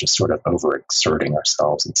whether we're just sort of overexerting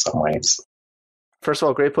ourselves in some ways. First of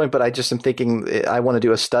all, great point, but I just am thinking I want to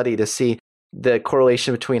do a study to see the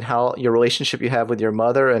correlation between how your relationship you have with your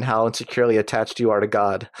mother and how insecurely attached you are to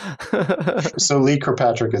God. So Lee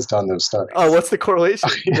Kirkpatrick has done those studies. Oh, what's the correlation?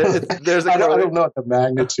 There's a I don't know what the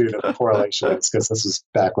magnitude of the correlation is, because this is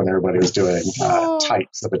back when everybody was doing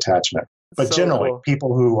types of attachment. But so generally, cool.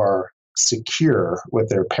 People who are secure with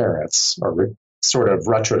their parents, or sort of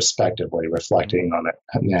retrospectively reflecting on it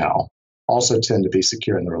now, also tend to be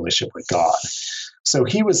secure in the relationship with God. So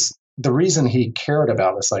the reason he cared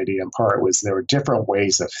about this idea in part was there were different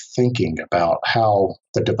ways of thinking about how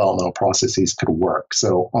the developmental processes could work.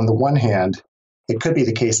 So on the one hand, it could be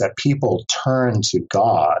the case that people turn to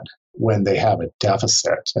God when they have a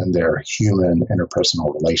deficit in their human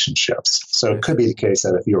interpersonal relationships. So it could be the case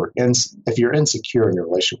that if you're insecure in your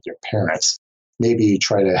relationship with your parents, maybe you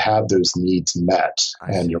try to have those needs met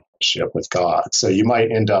in your relationship with God. So you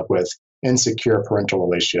might end up with insecure parental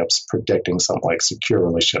relationships predicting something like secure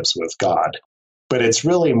relationships with God. But it's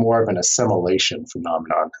really more of an assimilation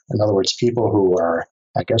phenomenon. In other words, people who are,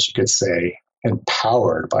 I guess you could say,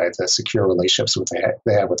 empowered by the secure relationships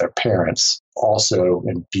they have with their parents also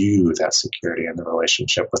imbue that security in the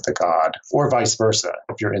relationship with the God, or vice versa.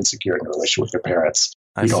 If you're insecure in your relationship with your parents,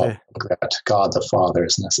 you don't think that God the Father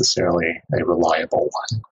is necessarily a reliable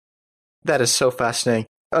one. That is so fascinating.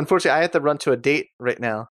 Unfortunately, I have to run to a date right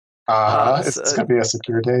now. It's going to be a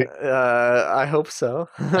secure date. I hope so.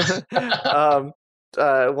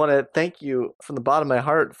 I want to thank you from the bottom of my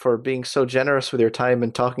heart for being so generous with your time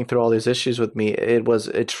and talking through all these issues with me. It was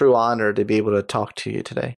a true honor to be able to talk to you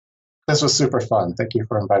today. This was super fun. Thank you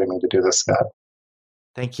for inviting me to do this, Scott.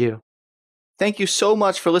 Thank you. Thank you so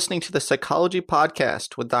much for listening to the Psychology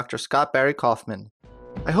Podcast with Dr. Scott Barry Kaufman.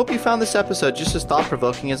 I hope you found this episode just as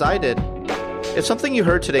thought-provoking as I did. If something you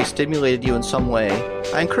heard today stimulated you in some way,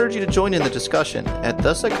 I encourage you to join in the discussion at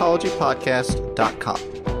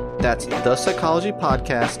thepsychologypodcast.com. That's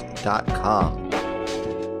thepsychologypodcast.com.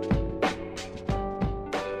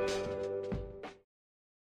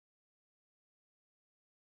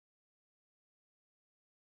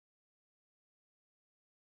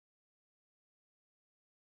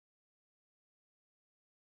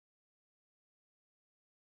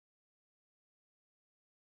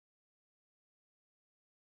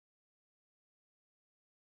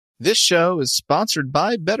 This show is sponsored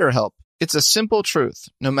by BetterHelp. It's a simple truth.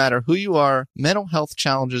 No matter who you are, mental health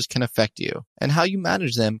challenges can affect you, and how you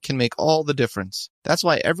manage them can make all the difference. That's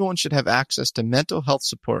why everyone should have access to mental health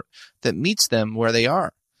support that meets them where they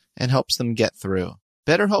are and helps them get through.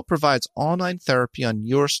 BetterHelp provides online therapy on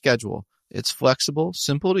your schedule. It's flexible,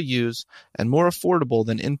 simple to use, and more affordable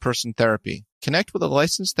than in-person therapy. Connect with a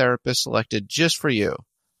licensed therapist selected just for you.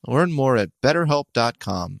 Learn more at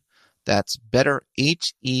BetterHelp.com. That's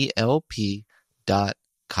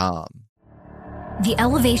BetterHelp.com. The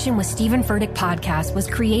Elevation with Stephen Furtick podcast was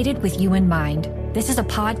created with you in mind. This is a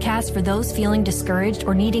podcast for those feeling discouraged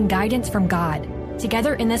or needing guidance from God.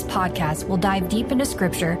 Together in this podcast, we'll dive deep into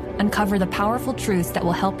Scripture, uncover the powerful truths that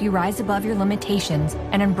will help you rise above your limitations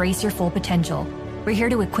and embrace your full potential. We're here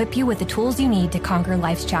to equip you with the tools you need to conquer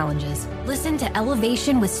life's challenges. Listen to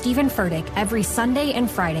Elevation with Stephen Furtick every Sunday and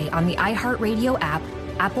Friday on the iHeartRadio app,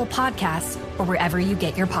 Apple Podcasts, or wherever you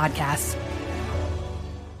get your podcasts.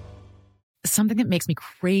 Something that makes me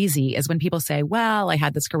crazy is when people say, well, I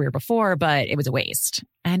had this career before, but it was a waste.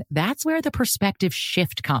 And that's where the perspective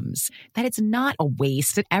shift comes, that it's not a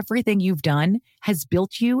waste, that everything you've done has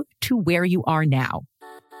built you to where you are now.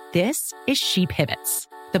 This is She Pivots,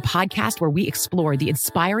 the podcast where we explore the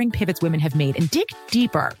inspiring pivots women have made and dig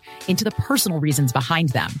deeper into the personal reasons behind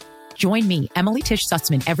them. Join me, Emily Tish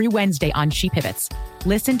Sussman, every Wednesday on She Pivots.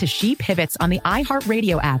 Listen to She Pivots on the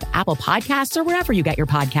iHeartRadio app, Apple Podcasts, or wherever you get your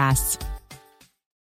podcasts.